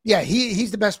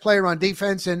the best player on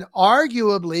defense and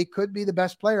arguably could be the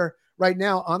best player right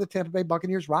now on the Tampa Bay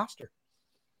Buccaneers roster.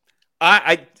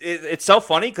 It's so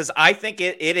funny because I think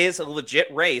it is a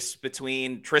legit race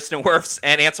between Tristan Wirfs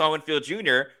and Antoine Winfield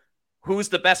Jr., who's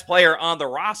the best player on the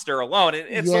roster alone.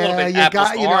 It's a little bit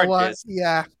apples to oranges.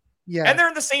 Yeah. And they're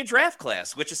in the same draft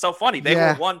class, which is so funny. They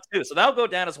were 1-2. So that'll go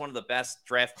down as one of the best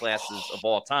draft classes of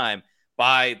all time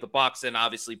by the Bucs and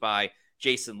obviously by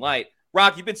Jason Light.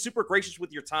 Rob, you've been super gracious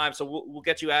with your time, so we'll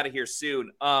get you out of here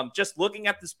soon. Just looking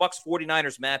at this Bucs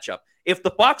 49ers matchup, if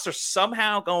the Bucs are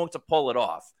somehow going to pull it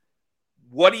off,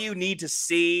 what do you need to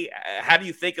see? How do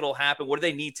you think it'll happen? What do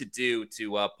they need to do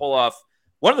to pull off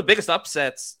one of the biggest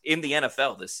upsets in the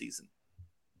NFL this season?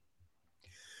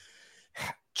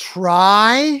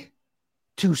 Try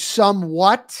to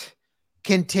somewhat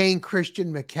contain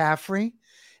Christian McCaffrey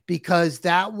because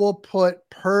that will put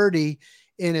Purdy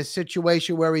in a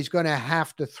situation where he's going to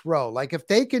have to throw. Like if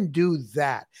they can do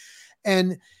that.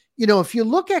 And, if you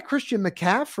look at Christian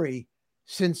McCaffrey,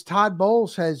 since Todd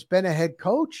Bowles has been a head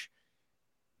coach,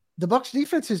 the Bucs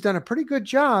defense has done a pretty good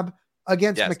job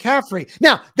against McCaffrey.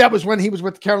 Now, that was when he was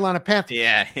with the Carolina Panthers.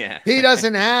 Yeah. He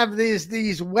doesn't have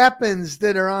these weapons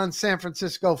that are on San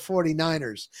Francisco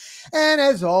 49ers. And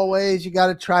as always, you got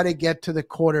to try to get to the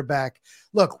quarterback.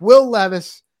 Look, Will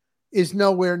Levis is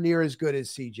nowhere near as good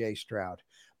as CJ Stroud,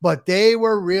 but they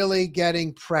were really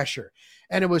getting pressure.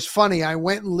 And it was funny. I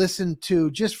went and listened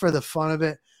to, just for the fun of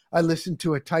it, I listened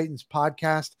to a Titans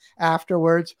podcast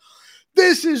afterwards.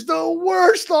 This is the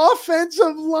worst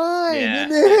offensive line in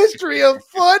the history of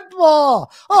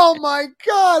football. Oh my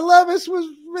God. Levis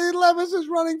is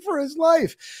running for his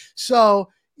life. So,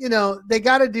 they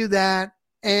got to do that.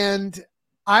 And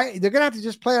they're going to have to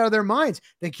just play out of their minds.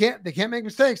 They can't make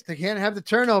mistakes. They can't have the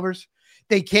turnovers.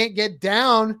 They can't get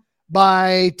down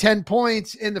by 10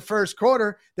 points in the first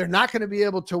quarter. They're not going to be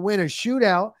able to win a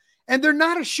shootout, and they're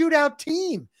not a shootout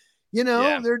team. You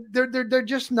know, they're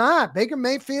just not. Baker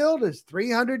Mayfield is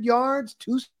 300 yards,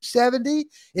 270.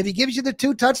 If he gives you the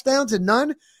 2 touchdowns and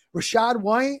none, Rachaad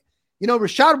White,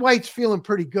 Rachaad White's feeling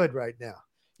pretty good right now.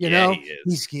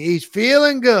 He's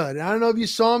feeling good. I don't know if you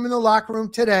saw him in the locker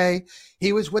room today.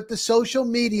 He was with the social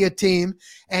media team,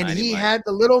 and he had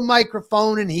the little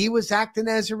microphone, and he was acting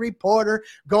as a reporter,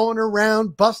 going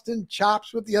around busting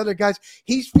chops with the other guys.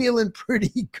 He's feeling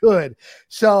pretty good.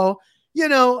 So,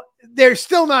 they're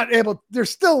still not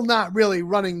really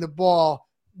running the ball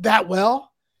that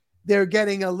well. They're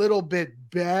getting a little bit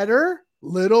better.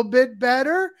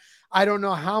 I don't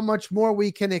know how much more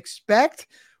we can expect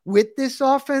with this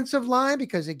offensive line,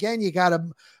 because again, you got to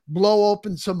blow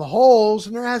open some holes,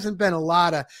 and there hasn't been a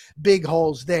lot of big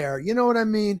holes there. You know what I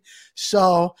mean?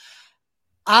 So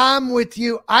I'm with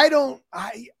you. I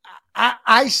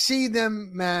see them,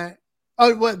 Matt.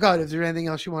 Oh, well, God, is there anything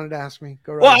else you wanted to ask me?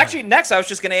 Go right ahead. Actually, next I was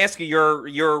just going to ask you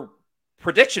your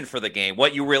prediction for the game,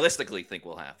 what you realistically think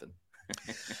will happen.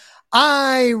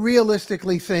 I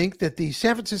realistically think that the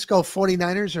San Francisco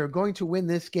 49ers are going to win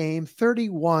this game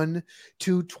 31-23.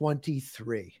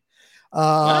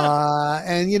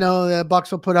 And, the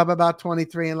Bucs will put up about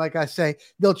 23. And like I say,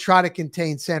 they'll try to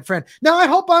contain San Fran. Now, I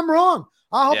hope I'm wrong.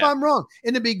 I'm wrong.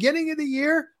 In the beginning of the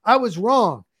year, I was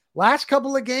wrong. Last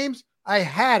couple of games, I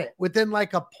had it within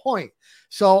like a point.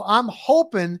 So I'm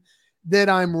hoping that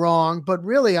I'm wrong. But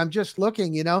really, I'm just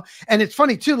looking, And it's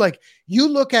funny, too. Like, you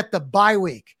look at the bye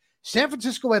week. San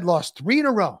Francisco had lost 3 in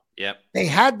a row. Yep. They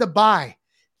had the bye.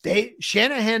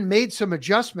 Shanahan made some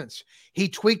adjustments. He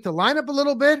tweaked the lineup a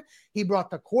little bit. He brought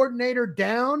the coordinator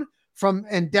down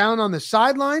on the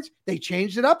sidelines. They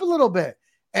changed it up a little bit,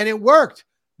 and it worked.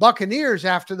 Buccaneers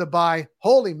after the bye,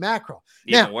 holy mackerel.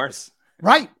 Even worse.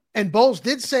 Right. And Bowles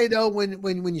did say, though,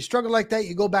 when you struggle like that,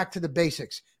 you go back to the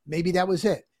basics. Maybe that was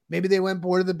it. Maybe they went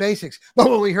bored of the basics. But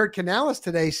when we heard Canales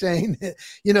today saying that,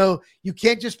 you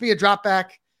can't just be a drop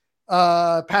back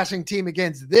passing team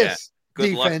against this good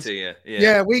defense. Luck to you.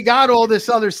 Yeah, we got all this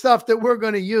other stuff that we're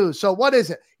going to use. So what is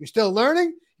it? You're still learning?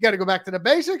 You got to go back to the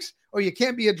basics, or you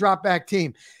can't be a drop back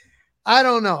team. I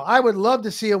don't know. I would love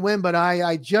to see a win, but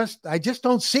I just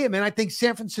don't see it, man. I think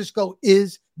San Francisco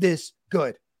is this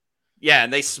good. Yeah,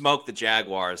 and they smoked the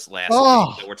Jaguars last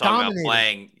week that we're talking dominated. about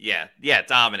playing. Yeah,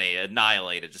 dominated,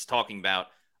 annihilated. Just talking about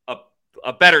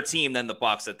a better team than the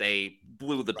Bucs that they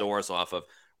blew the doors off of.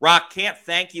 Rock, can't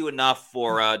thank you enough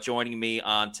for joining me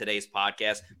on today's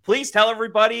podcast. Please tell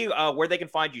everybody where they can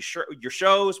find you, your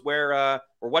shows, or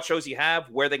what shows you have,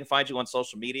 where they can find you on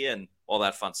social media, and all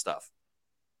that fun stuff.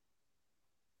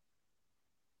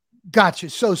 Gotcha.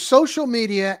 So social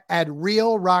media at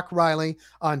Real Rock Riley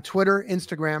on Twitter,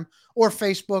 Instagram, or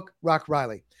Facebook, Rock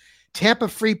Riley. Tampa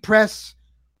Free Press,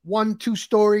 1-2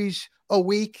 stories a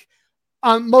week,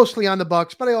 mostly on the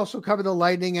Bucs, but I also cover the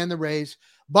Lightning and the Rays.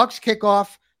 Bucs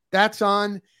kickoff. That's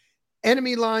on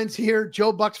Enemy Lines here,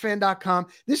 JoeBucksFan.com.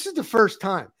 This is the first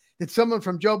time that someone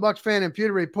from Joe Bucs Fan and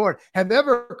Pewter Report have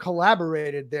ever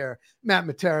collaborated there, Matt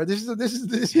Matera. This is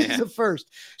the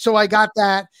first. So I got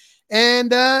that.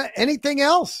 And anything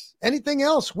else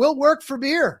will work for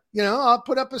beer. I'll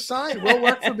put up a sign, will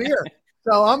work for beer.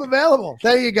 So I'm available.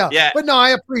 There you go. Yeah. But no, I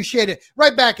appreciate it.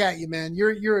 Right back at you, man.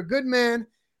 You're a good man.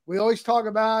 We always talk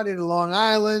about it in Long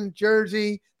Island,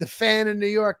 Jersey, the Fan in New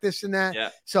York, this and that. Yeah.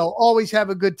 So always have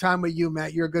a good time with you,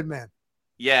 Matt. You're a good man.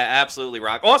 Yeah, absolutely,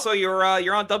 Rock. Also, you're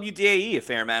on WDAE a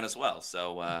fair amount as well.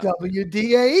 So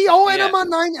WDAE. Oh, and yeah.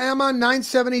 I'm on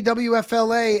 970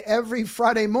 WFLA every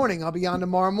Friday morning. I'll be on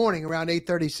tomorrow morning around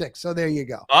 8:36. So there you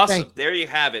go. Awesome. There you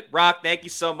have it. Rock, thank you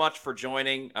so much for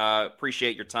joining.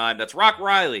 Appreciate your time. That's Rock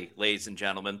Riley, ladies and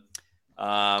gentlemen.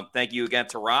 Thank you again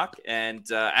to Rock. And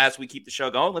as we keep the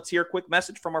show going, let's hear a quick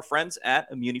message from our friends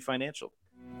at Immuni Financial.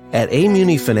 At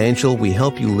Immuni Financial, we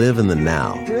help you live in the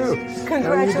now. Dude,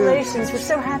 congratulations. We're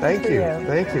so happy for you.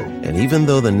 Thank you. And even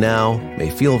though the now may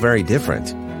feel very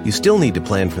different, you still need to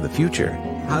plan for the future.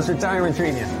 How's retirement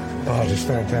treating you? Oh, just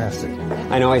fantastic.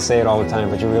 I know I say it all the time,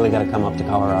 but you really got to come up to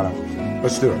Colorado.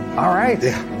 Let's do it. All right.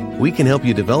 Yeah. We can help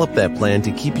you develop that plan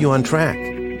to keep you on track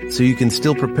so you can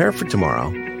still prepare for tomorrow,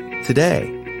 today.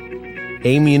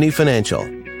 Immuni Financial.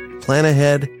 Plan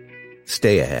ahead,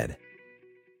 stay ahead.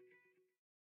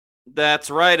 That's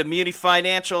right. Immuni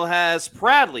Financial has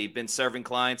proudly been serving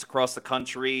clients across the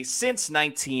country since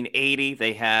 1980.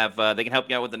 They can help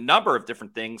you out with a number of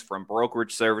different things, from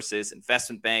brokerage services,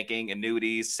 investment banking,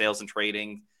 annuities, sales and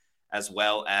trading, as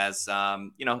well as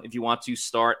if you want to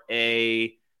start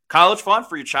a college fund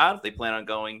for your child, if they plan on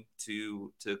going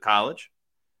to college,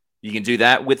 you can do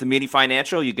that with Immuni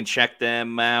Financial. You can check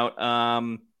them out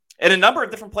in a number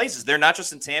of different places. They're not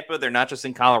just in Tampa. They're not just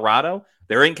in Colorado.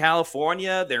 They're in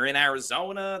California. They're in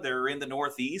Arizona. They're in the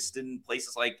Northeast and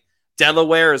places like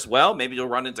Delaware as well. Maybe you'll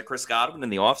run into Chris Godwin in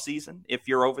the offseason if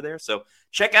you're over there. So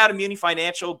check out Immuni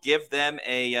Financial. Give them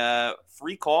a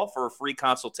free call for a free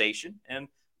consultation. And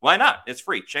why not? It's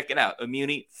free. Check it out.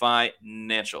 Immuni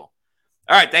Financial.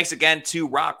 All right. Thanks again to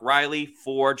Rock Riley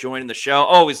for joining the show.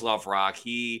 Always love Rock.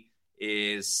 He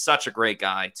is such a great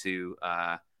guy to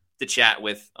chat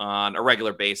with on a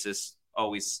regular basis.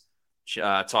 Always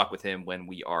talk with him when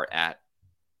we are at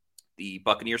the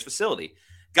Buccaneers facility.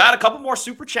 Got a couple more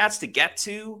super chats to get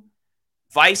to.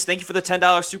 Vice, thank you for the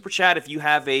 $10 super chat. If you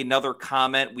have another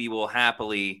comment, we will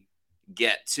happily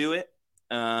get to it.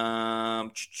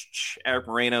 Eric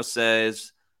Moreno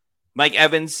says, Mike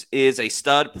Evans is a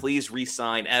stud. Please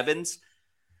re-sign Evans.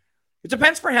 It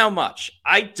depends for how much.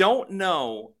 I don't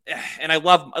know. And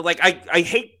I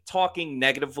hate talking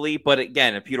negatively, but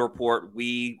again, at Pewter Report,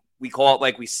 we call it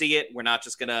like we see it. We're not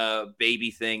just going to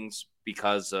baby things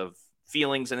because of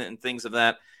feelings and things of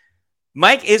that.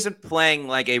 Mike isn't playing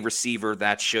like a receiver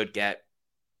that should get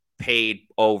paid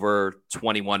over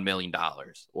 $21 million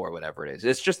or whatever it is.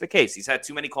 It's just the case. He's had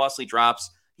too many costly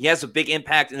drops. He has a big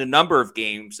impact in a number of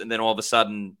games, and then all of a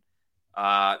sudden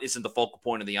isn't the focal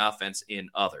point of the offense in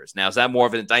others. Now, is that more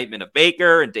of an indictment of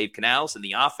Baker and Dave Canales in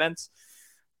the offense?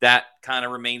 That kind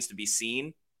of remains to be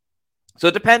seen. So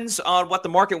it depends on what the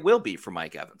market will be for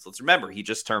Mike Evans. Let's remember, he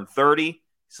just turned 30.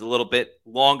 He's a little bit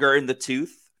longer in the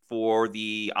tooth for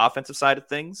the offensive side of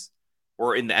things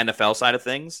or in the NFL side of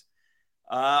things.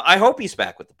 I hope he's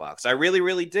back with the Bucs. I really,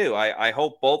 really do. I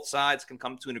hope both sides can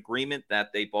come to an agreement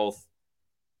that they both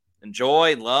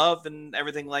enjoy, love, and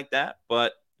everything like that.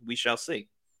 But we shall see.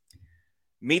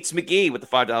 Meets McGee with the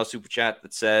 $5 super chat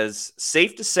that says,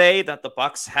 safe to say that the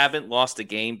Bucs haven't lost a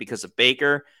game because of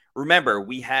Baker. Remember,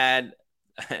 we had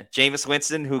Jameis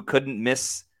Winston who couldn't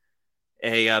miss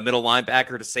a middle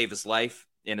linebacker to save his life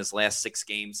in his last 6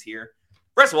 games here.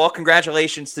 First of all,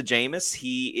 congratulations to Jameis.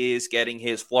 He is getting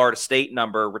his Florida State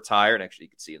number retired. Actually,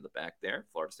 you can see in the back there,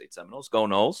 Florida State Seminoles. Go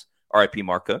Noles. R.I.P.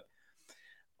 Mark Cook.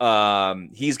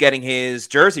 He's getting his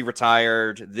jersey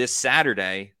retired this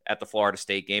Saturday at the Florida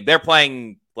State game. They're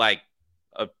playing like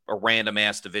a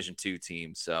random-ass Division II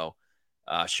team, so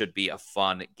should be a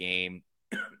fun game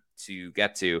to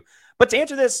get to. But to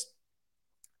answer this,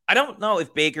 I don't know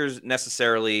if Baker's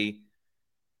necessarily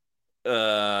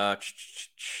a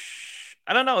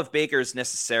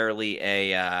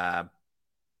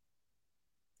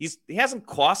he hasn't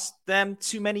cost them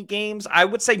too many games. I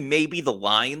would say maybe the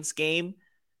Lions game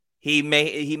he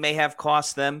may have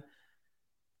cost them.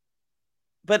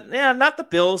 But yeah, not the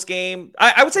Bills game.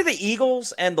 I would say the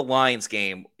Eagles and the Lions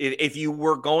game. If you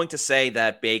were going to say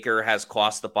that Baker has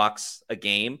cost the Bucs a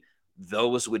game,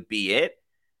 those would be it.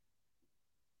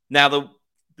 Now,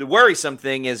 the worrisome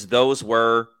thing is those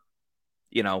were,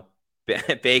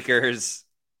 Baker's,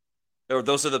 or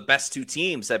those are the best 2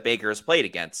 teams that Baker has played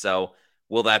against. So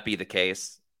will that be the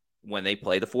case when they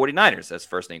play the 49ers? As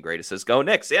First Name Greatest says, go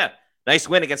Knicks. Yeah, nice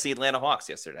win against the Atlanta Hawks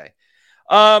yesterday.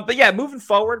 But yeah, moving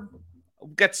forward,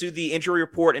 we'll get to the injury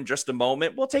report in just a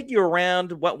moment. We'll take you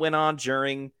around what went on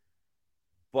during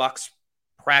Bucs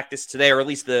practice today, or at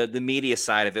least the media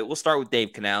side of it. We'll start with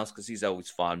Dave Canales because he's always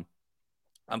fun.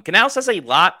 Canales has a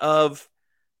lot of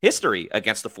history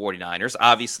against the 49ers,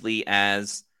 obviously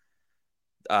as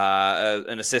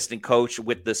an assistant coach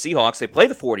with the Seahawks. They play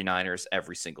the 49ers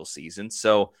every single season.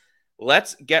 So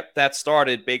let's get that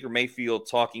started. Baker Mayfield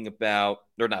talking about,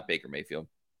 or not Baker Mayfield,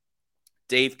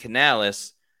 Dave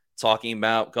Canales talking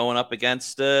about going up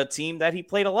against a team that he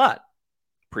played a lot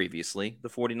previously, the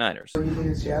 49ers. You've been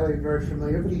in Seattle, you're very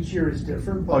familiar, but each year is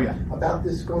different. But about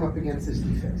this going up against this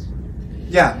defense.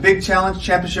 Yeah, big challenge,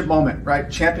 championship moment,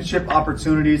 right? Championship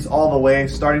opportunities all the way,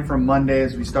 starting from Monday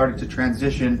as we started to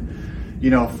transition,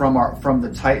 from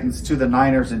the Titans to the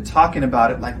Niners, and talking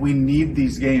about it like we need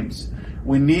these games.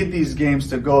 We need these games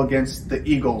to go against the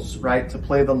Eagles, right? To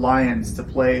play the Lions, to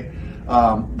play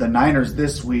the Niners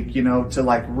this week, to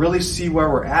like really see where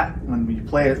we're at when we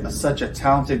play such a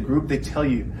talented group. They tell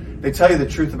you the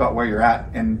truth about where you're at,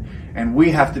 and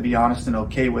we have to be honest and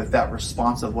okay with that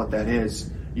response of what that is.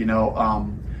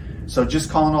 So just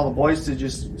calling all the boys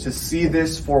to see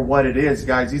this for what it is,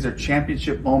 guys. These are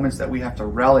championship moments that we have to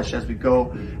relish as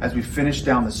we finish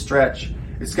down the stretch.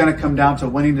 It's going to come down to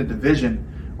winning the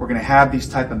division. We're going to have these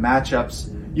type of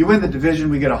matchups. You win the division,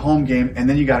 we get a home game, and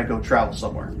then you got to go travel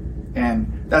somewhere.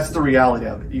 And that's the reality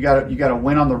of it. You got to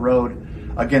win on the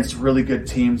road against really good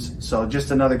teams. So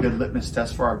just another good litmus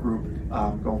test for our group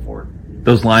going forward.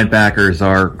 those linebackers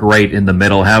are great in the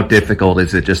middle. How difficult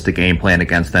is it just to game plan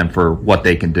against them for what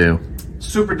they can do?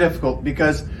 Super difficult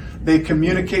because they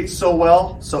communicate so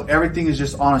well. So everything is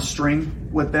just on a string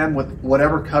with them, with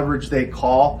whatever coverage they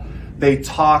call. They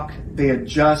talk, they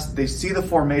adjust, they see the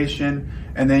formation,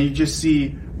 and then you just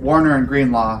see Warner and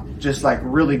Greenlaw just like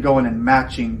really going and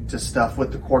matching to stuff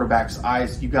with the quarterback's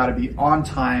eyes. You got to be on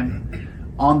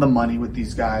time, on the money with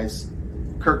these guys.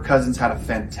 Kirk Cousins had a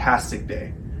fantastic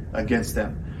day against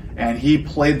them. And he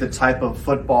played the type of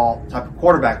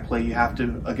quarterback play you have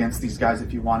to against these guys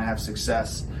if you want to have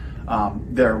success.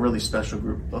 They're a really special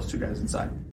group, those two guys inside.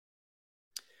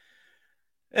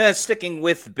 Sticking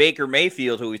with Baker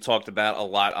Mayfield, who we talked about a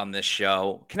lot on this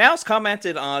show, Canals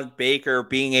commented on Baker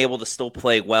being able to still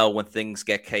play well when things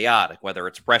get chaotic, whether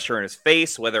it's pressure in his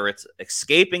face, whether it's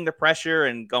escaping the pressure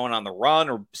and going on the run,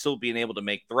 or still being able to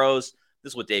make throws.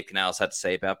 This is what Dave Canals had to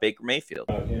say about Baker Mayfield.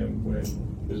 About him when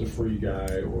there's a free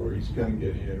guy or he's going to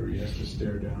get hit or he has to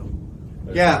stare down.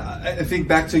 Yeah, I think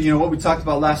back to what we talked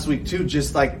about last week too.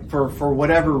 Just like for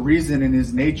whatever reason in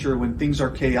his nature, when things are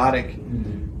chaotic,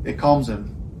 it calms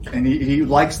him, and he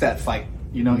likes that fight.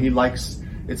 He likes.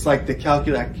 It's like the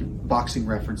calculated boxing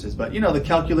references, but the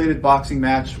calculated boxing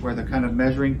match where they're kind of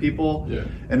measuring people,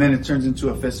 and then it turns into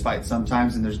a fist fight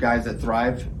sometimes. And there's guys that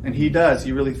thrive, and he does.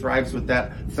 He really thrives with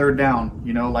that third down.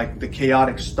 Like the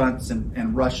chaotic stunts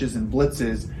and rushes and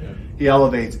blitzes. Yeah. He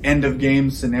elevates end of game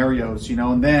scenarios.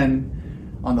 And then.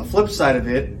 On the flip side of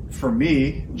it, for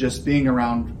me, just being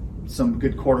around some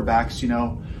good quarterbacks,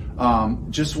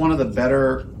 just one of the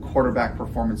better quarterback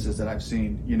performances that I've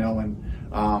seen,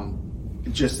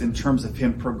 and just in terms of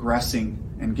him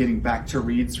progressing and getting back to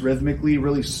reads rhythmically,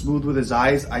 really smooth with his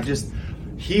eyes.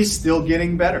 He's still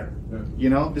getting better.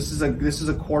 Yeah. This is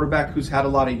a quarterback who's had a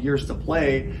lot of years to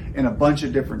play in a bunch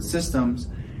of different systems.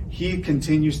 He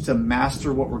continues to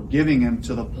master what we're giving him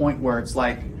to the point where it's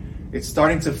like, it's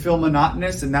starting to feel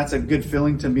monotonous, and that's a good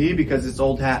feeling to me because it's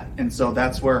old hat. And so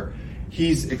that's where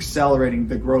he's accelerating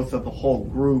the growth of the whole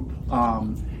group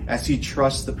as he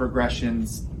trusts the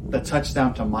progressions, the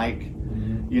touchdown to Mike.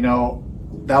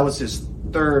 That was his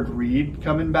third read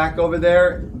coming back over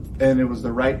there, and it was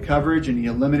the right coverage, and he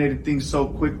eliminated things so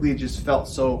quickly. It just felt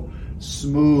so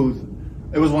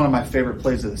smooth. It was one of my favorite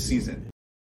plays of the season.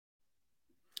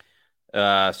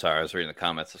 Sorry, I was reading the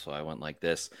comments, that's why I went like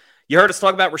this. You heard us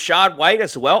talk about Rachaad White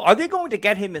as well. Are they going to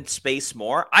get him in space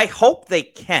more? I hope they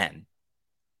can.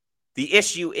 The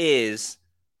issue is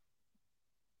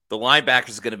the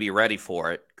linebackers are going to be ready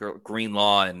for it,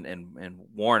 Greenlaw and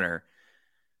Warner.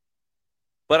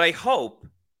 But I hope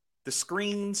the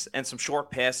screens and some short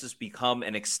passes become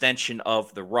an extension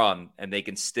of the run, and they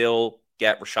can still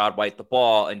get Rachaad White the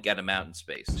ball and get him out in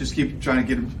space. Just keep trying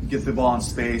to get the ball in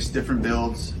space, different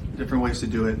builds, different ways to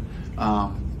do it.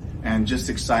 And just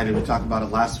excited. We talked about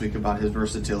it last week about his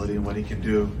versatility and what he can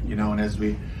do, and as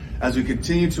we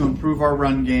continue to improve our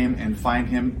run game and find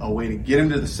him a way to get him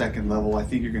to the second level, I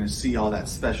think you're going to see all that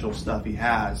special stuff he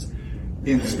has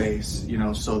in space,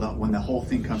 so that when the whole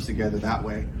thing comes together that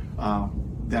way,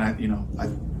 then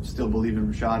I still believe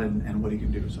in Rachaad and what he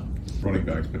can do. So running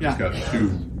backs, but he's got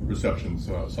 2 receptions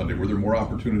Sunday. Were there more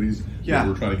opportunities? Yeah,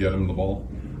 we're trying to get him the ball.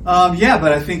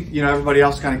 But I think, everybody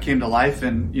else kind of came to life,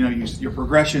 and, your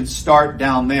progressions start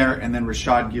down there, and then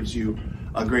Rachaad gives you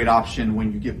a great option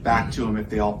when you get back to him if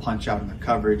they all punch out in the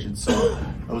coverage. And so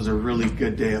it was a really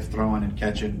good day of throwing and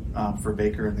catching for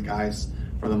Baker and the guys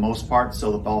for the most part.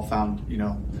 So the ball found,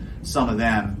 some of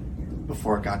them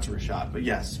before it got to Rachaad. But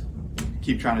yes,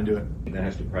 keep trying to do it. And that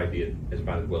has to probably be as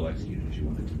about as well executed as you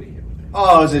want it to be.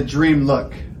 Oh, it was a dream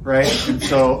look, right? And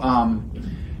so,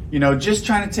 just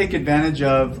trying to take advantage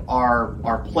of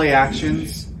our play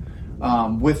actions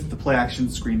with the play action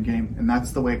screen game. And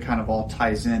that's the way it kind of all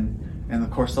ties in. And,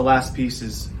 of course, the last piece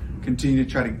is continue to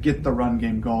try to get the run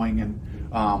game going. And,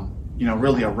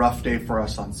 really a rough day for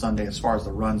us on Sunday as far as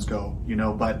the runs go,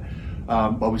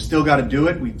 but we still got to do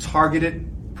it. We target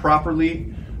it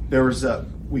properly.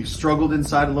 We struggled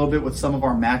inside a little bit with some of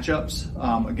our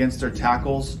matchups against their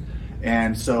tackles.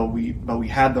 And so we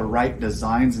had the right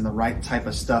designs and the right type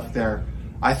of stuff there.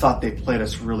 I thought they played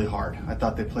us really hard. I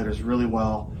thought they played us really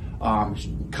well,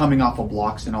 coming off of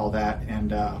blocks and all that.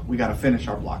 And we got to finish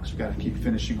our blocks. We got to keep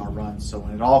finishing our runs. So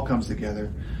when it all comes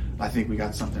together, I think we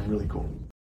got something really cool.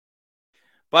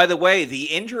 By the way, the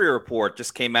injury report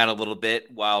just came out a little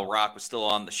bit while Rock was still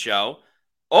on the show.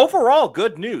 Overall,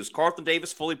 good news. Carlton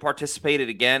Davis fully participated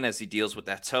again as he deals with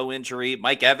that toe injury.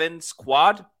 Mike Evans,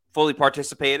 quad, fully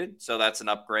participated, so that's an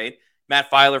upgrade. Matt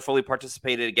Filer fully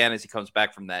participated again as he comes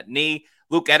back from that knee.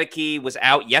 Luke Edeke was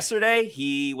out yesterday.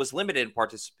 He was limited in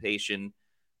participation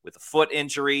with a foot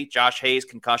injury. Josh Hayes,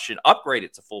 concussion,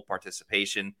 upgraded to full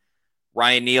participation.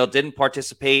 Ryan Neal didn't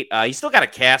participate. He still got a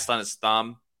cast on his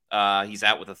thumb. He's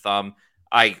out with a thumb.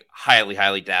 I highly,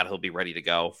 highly doubt he'll be ready to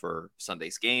go for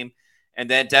Sunday's game. And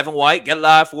then Devin White, get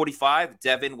live 45.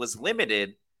 Devin was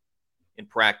limited in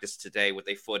practice today with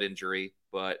a foot injury.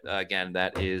 But again,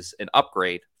 that is an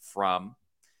upgrade from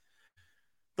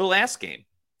the last game.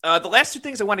 The last two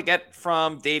things I want to get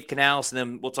from Dave Canales, and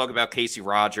then we'll talk about Casey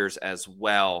Rogers as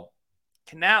well.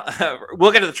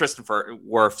 We'll get to the Tristan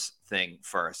Wirfs thing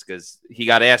first, because he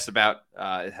got asked about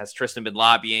has Tristan been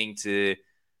lobbying to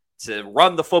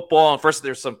run the football? And first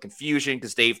there's some confusion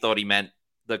because Dave thought he meant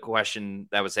the question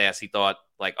that was asked. He thought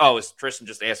like, oh, is Tristan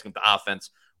just asking if the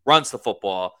offense runs the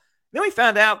football? Then we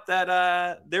found out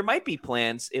that there might be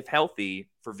plans, if healthy,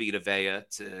 for Vita Vea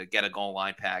to get a goal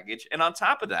line package. And on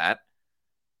top of that,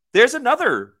 there's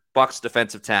another Bucs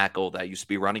defensive tackle that used to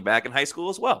be running back in high school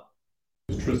as well.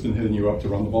 Is Tristan hitting you up to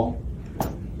run the ball?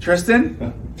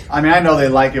 Tristan? I mean, I know they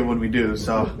like it when we do,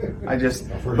 so I just.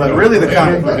 But really, the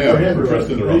comment.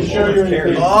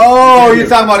 Oh, you're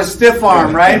talking about a stiff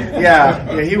arm, right?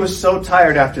 Yeah. He was so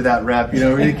tired after that rep. You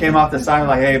know, he came off the side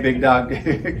like, "Hey, big dog,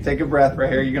 take a breath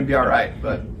right here. You're gonna be all right."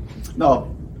 But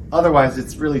no, otherwise,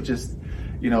 it's really just,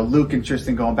 you know, Luke and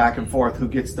Tristan going back and forth who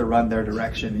gets to run their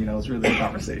direction. You know, it's really the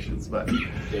conversations. But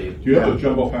do you have a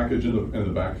jumbo package in the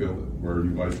backfield where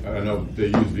you might? I know they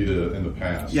used Vita in the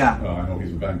past. Yeah. I know he's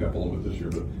been banged up a little bit this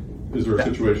year, but is there a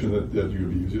situation that you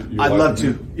would be using? I'd love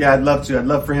to. Yeah, I'd love to. I'd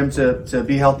love for him to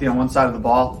be healthy on one side of the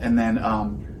ball, and then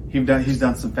he's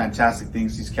done some fantastic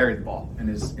things. He's carried the ball in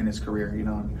his career. You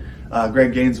know,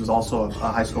 Greg Gaines was also a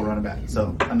high school running back,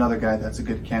 so another guy that's a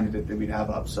good candidate that we'd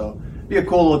have up. So be a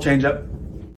cool little change up.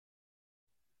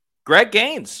 Greg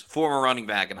Gaines, former running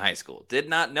back in high school. Did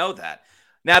not know that.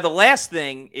 Now, the last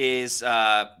thing is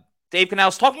Dave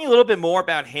Canales talking a little bit more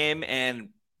about him and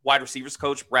wide receivers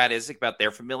coach Brad Isaac about their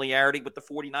familiarity with the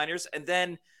 49ers. And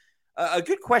then a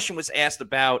good question was asked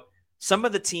about some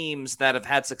of the teams that have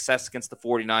had success against the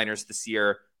 49ers this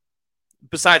year,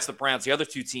 besides the Browns. The other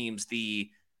two teams,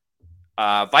 the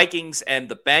Vikings and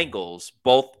the Bengals,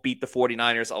 both beat the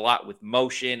 49ers a lot with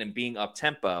motion and being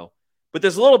up-tempo. But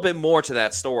there's a little bit more to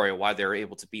that story of why they're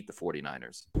able to beat the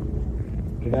 49ers.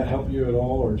 Can that help you at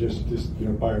all, or just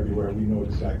buyer beware? We know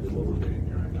exactly what we're getting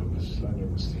here. I know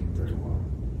this team very well.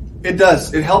 It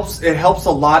does. It helps. It helps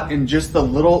a lot in just the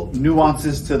little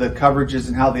nuances to the coverages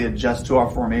and how they adjust to our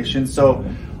formation. So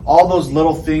all those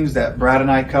little things that Brad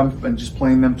and I come and just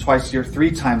playing them twice a year,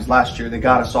 3 times last year. They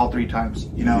got us all 3 times.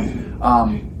 You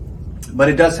know. But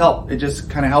it does help. It just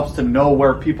kind of helps to know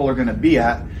where people are going to be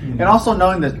at. And also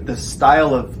knowing the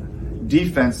style of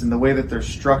defense and the way that they're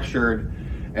structured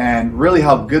and really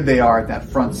how good they are at that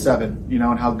front 7, you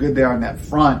know, and how good they are in that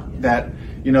front, that,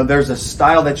 you know, there's a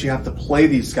style that you have to play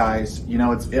these guys. You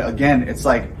know, it's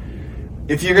like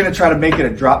if you're going to try to make it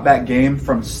a drop back game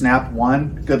from snap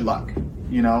 1, good luck,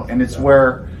 you know, and it's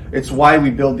why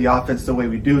we build the offense the way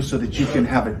we do, so that you can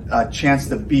have a chance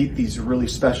to beat these really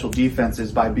special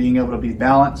defenses by being able to be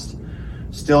balanced,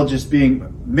 still just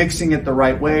mixing it the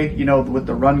right way, you know, with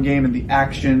the run game and the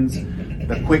actions,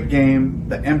 the quick game,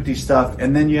 the empty stuff,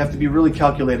 and then you have to be really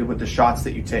calculated with the shots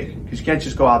that you take, because you can't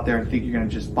just go out there and think you're going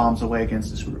to just bombs away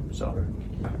against this group. So.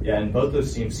 Yeah, and both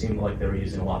those teams seemed like they were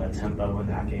using a lot of tempo in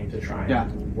that game to try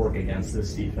and work against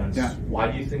this defense. Yeah.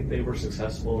 Why do you think they were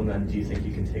successful, and then do you think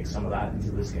you can take some of that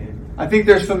into this game? I think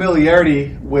there's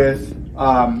familiarity with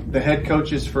the head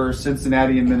coaches for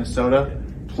Cincinnati and Minnesota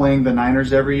playing the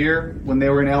Niners every year when they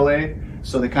were in LA,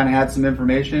 so they kind of had some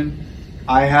information.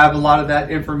 I have a lot of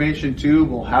that information too.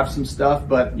 We'll have some stuff,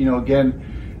 but, you know,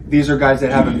 again, these are guys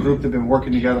that have a group that have been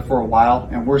working together for a while,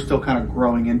 and we're still kind of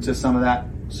growing into some of that.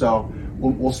 So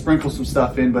we'll sprinkle some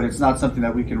stuff in, but it's not something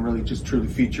that we can really just truly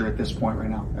feature at this point right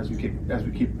now as we keep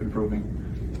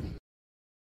improving.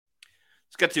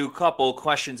 Let's get to a couple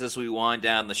questions as we wind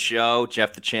down the show.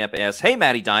 Jeff the Champ asks, "Hey,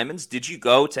 Matty Diamonds, did you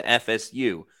go to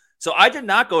FSU?" So I did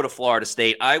not go to Florida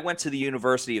State. I went to the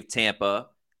University of Tampa.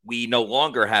 We no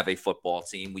longer have a football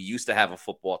team. We used to have a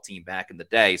football team back in the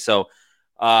day. So,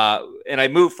 and I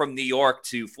moved from New York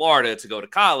to Florida to go to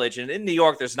college. And in New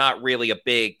York, there's not really a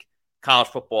big college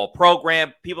football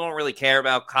program. People don't really care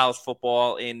about college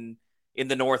football in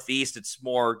the Northeast. It's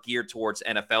more geared towards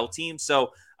NFL teams.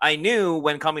 So I knew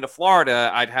when coming to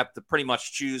Florida, I'd have to pretty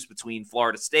much choose between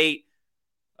Florida State,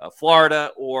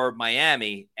 Florida, or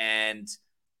Miami. And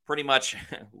pretty much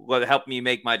what helped me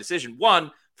make my decision.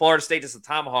 One, Florida State is the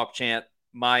Tomahawk chant.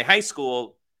 My high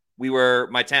school,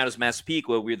 my town is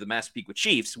Massapequa. We were the Massapequa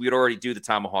Chiefs. We would already do the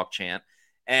Tomahawk chant.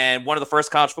 And one of the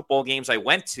first college football games I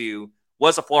went to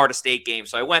was a Florida State game.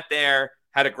 So I went there,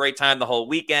 Had a great time the whole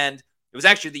weekend. It was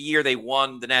actually the year they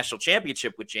won the national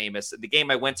championship with Jameis. The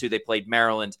game I went to, they played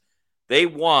Maryland. They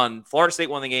won. Florida State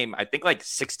won the game, I think, like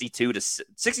 62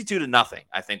 to nothing,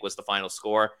 I think was the final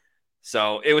score.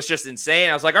 So it was just insane.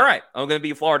 I was like, all right, I'm going to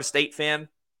be a Florida State fan.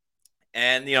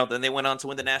 And, then they went on to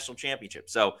win the national championship.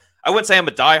 So I wouldn't say I'm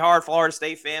a diehard Florida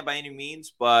State fan by any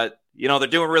means, but, they're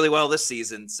doing really well this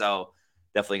season. So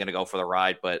definitely going to go for the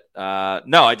ride. But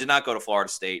no, I did not go to Florida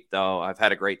State, though. I've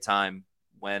had a great time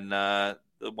when the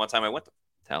one time I went to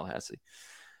Tallahassee.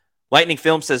 Lightning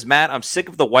Film says, Matt, I'm sick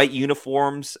of the white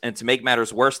uniforms. And to make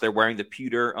matters worse, they're wearing the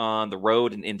pewter on the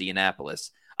road in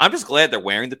Indianapolis. I'm just glad they're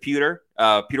wearing the pewter.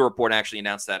 Pewter Report actually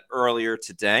announced that earlier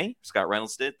today. Scott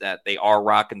Reynolds did, that they are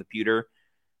rocking the pewter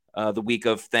the week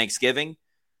of Thanksgiving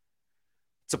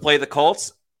to play the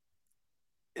Colts.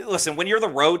 Listen, when you're the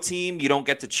road team, you don't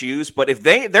get to choose. But if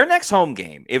their next home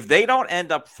game, if they don't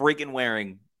end up freaking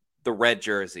wearing the red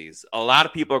jerseys, a lot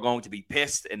of people are going to be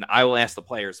pissed, and I will ask the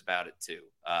players about it too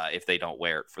if they don't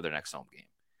wear it for their next home game.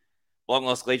 Long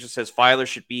Lost Glacier says Filer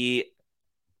should be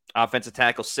offensive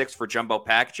tackle 6 for jumbo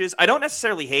packages. I don't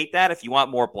necessarily hate that if you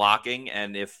want more blocking,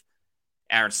 and if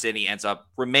Aaron Sidney ends up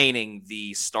remaining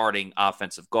the starting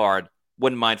offensive guard,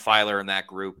 wouldn't mind Filer in that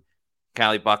group.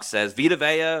 Callie Buck says Vita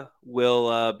Vea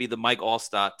will be the Mike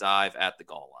Allstott dive at the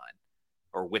goal line,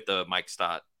 or with the Mike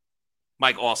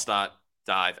Allstott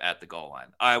dive at the goal line.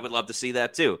 I would love to see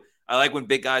that too. I like when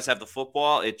big guys have the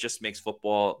football. It just makes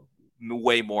football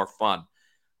way more fun.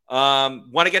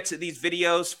 Want to get to these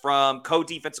videos from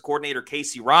co-defensive coordinator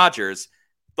Casey Rogers.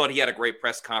 Thought he had a great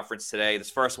press conference today. This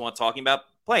first one talking about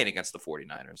playing against the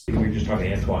 49ers. We were just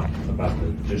talking to Antoine about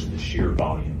just the sheer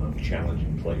volume of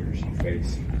challenging players you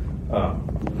face.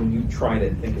 When you try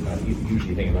to think about it, you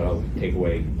usually think about, take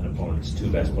away an opponent's 2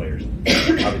 best players.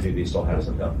 Obviously, they still have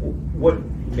some help. What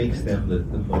makes them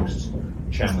the most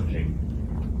challenging?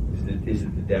 Is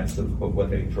it the depth of what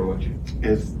they throw at you?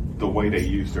 It's the way they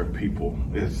use their people.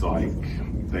 It's like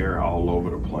they're all over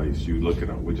the place. You look at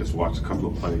them. We just watched a couple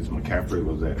of plays. McCaffrey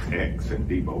was at X and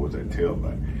Debo was at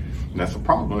tailback. And that's a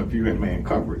problem if you're in man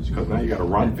coverage, because now you got a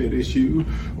run fit issue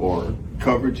or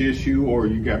coverage issue, or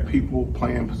you got people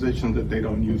playing positions that they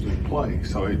don't usually play.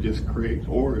 So it just creates,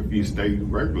 or if you stay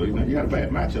regularly, now you got a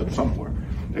bad matchup somewhere.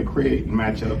 They create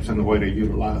matchups, and the way they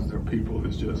utilize their people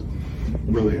is just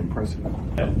really impressive.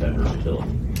 That versatility.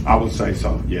 I would say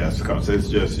so, yes, because it's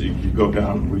just, you go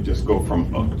down, we just go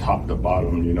from top to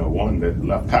bottom. One that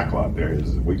left tackle out there,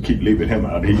 we keep leaving him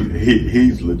out.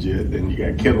 He's legit. Then you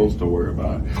got Kittles to worry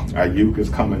about. Ayuk is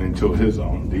coming into his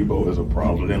own. Debo is a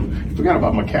problem. Then you forgot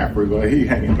about McCaffrey, but he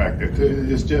hanging back there too.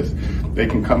 It's just, they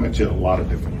can come at you a lot of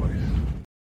different ways.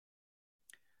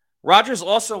 Rodgers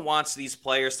also wants these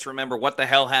players to remember what the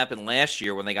hell happened last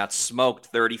year when they got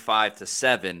smoked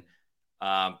 35-7.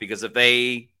 Because if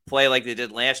they play like they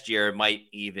did last year, it might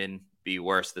even be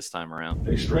worse this time around.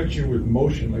 They stretch you with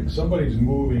motion, like somebody's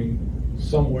moving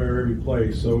somewhere every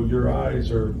play, so your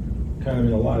eyes are kind of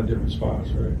in a lot of different spots,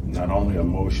 right? Not only a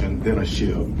motion, then a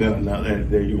shift, then another,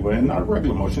 there you went. Not a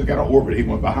regular motion, it's got an orbit. He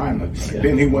went behind it,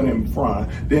 then he went in front.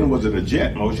 Then was it a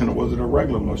jet motion or was it a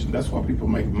regular motion? That's why people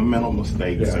make mental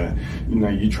mistakes. Yeah.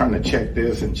 And, you're trying to check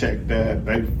this and check that.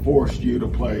 They force you to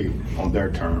play on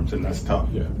their terms, and that's tough.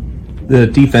 Yeah. The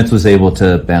defense was able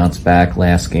to bounce back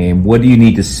last game. What do you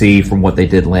need to see from what they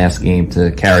did last game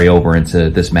to carry over into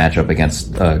this matchup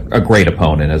against a great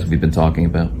opponent, as we've been talking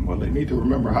about? Well, they need to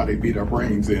remember how they beat our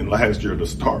brains in last year to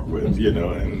start with,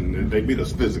 and they beat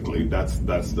us physically. That's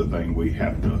the thing. We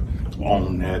have to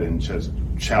own that and just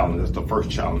challenge. That's the first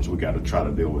challenge we got to try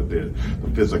to deal with it. The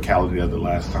physicality of the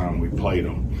last time we played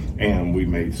them, and we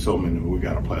made so many. We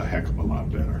got to play a heck of a lot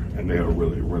better, and they're a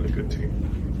really, really good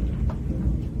team.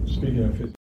 Speaking of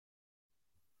it.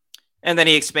 And then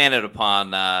he expanded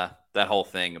upon that whole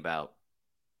thing about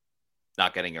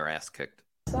not getting your ass kicked.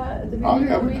 Oh,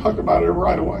 yeah, we talked about it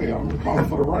right away. I'm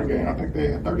responsible for the run game. I think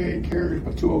they had 38 carries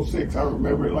for 206. I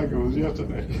remember it like it was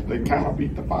yesterday. They kind of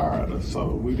beat the fire out of us, so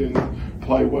we didn't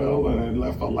play well, and it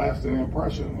left a lasting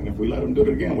impression. And if we let them do it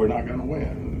again, we're not going to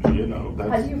win.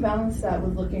 How do you balance that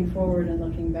with looking forward and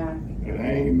looking back?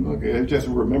 It's just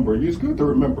remember. It's good to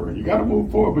remember. You got to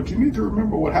move forward, but you need to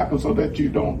remember what happened so that you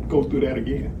don't go through that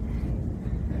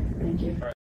again. Thank you.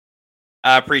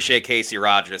 I appreciate Casey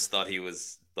Rogers. Thought he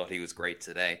was great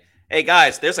today. Hey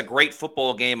guys, there's a great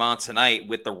football game on tonight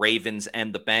with the Ravens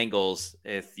and the Bengals.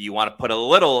 If you want to put a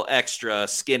little extra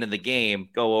skin in the game,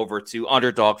 go over to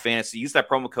Underdog Fantasy. Use that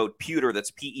promo code PEWTER.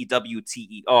 That's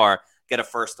PEWTER. Get a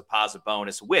first deposit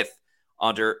bonus with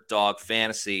Underdog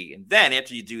Fantasy. And then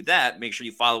after you do that, make sure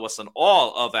you follow us on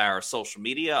all of our social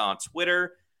media, on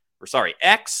Twitter,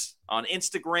 X, on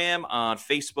Instagram, on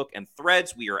Facebook, and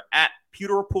Threads. We are at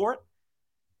Pewter Report.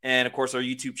 And, of course, our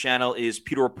YouTube channel is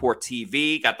Pewter Report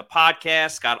TV. Got the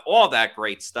podcast, got all that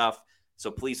great stuff. So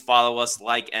please follow us,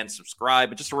 like, and subscribe.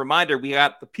 And just a reminder, we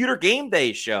got the Pewter Game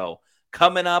Day show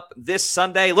coming up this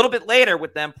Sunday, a little bit later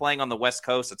with them playing on the West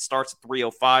Coast. It starts at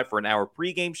 3:05 for an hour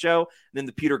pregame show. And then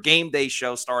the Pewter Game Day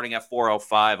show starting at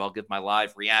 4:05. I'll give my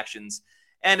live reactions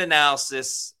and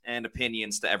analysis and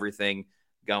opinions to everything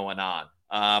going on.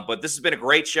 But this has been a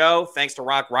great show. Thanks to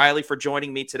Rock Riley for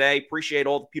joining me today. Appreciate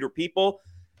all the Pewter people.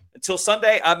 Until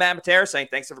Sunday, I'm Matt Matera saying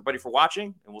thanks, everybody, for watching,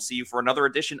 and we'll see you for another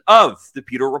edition of the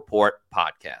Pewter Report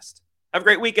podcast. Have a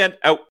great weekend. Out.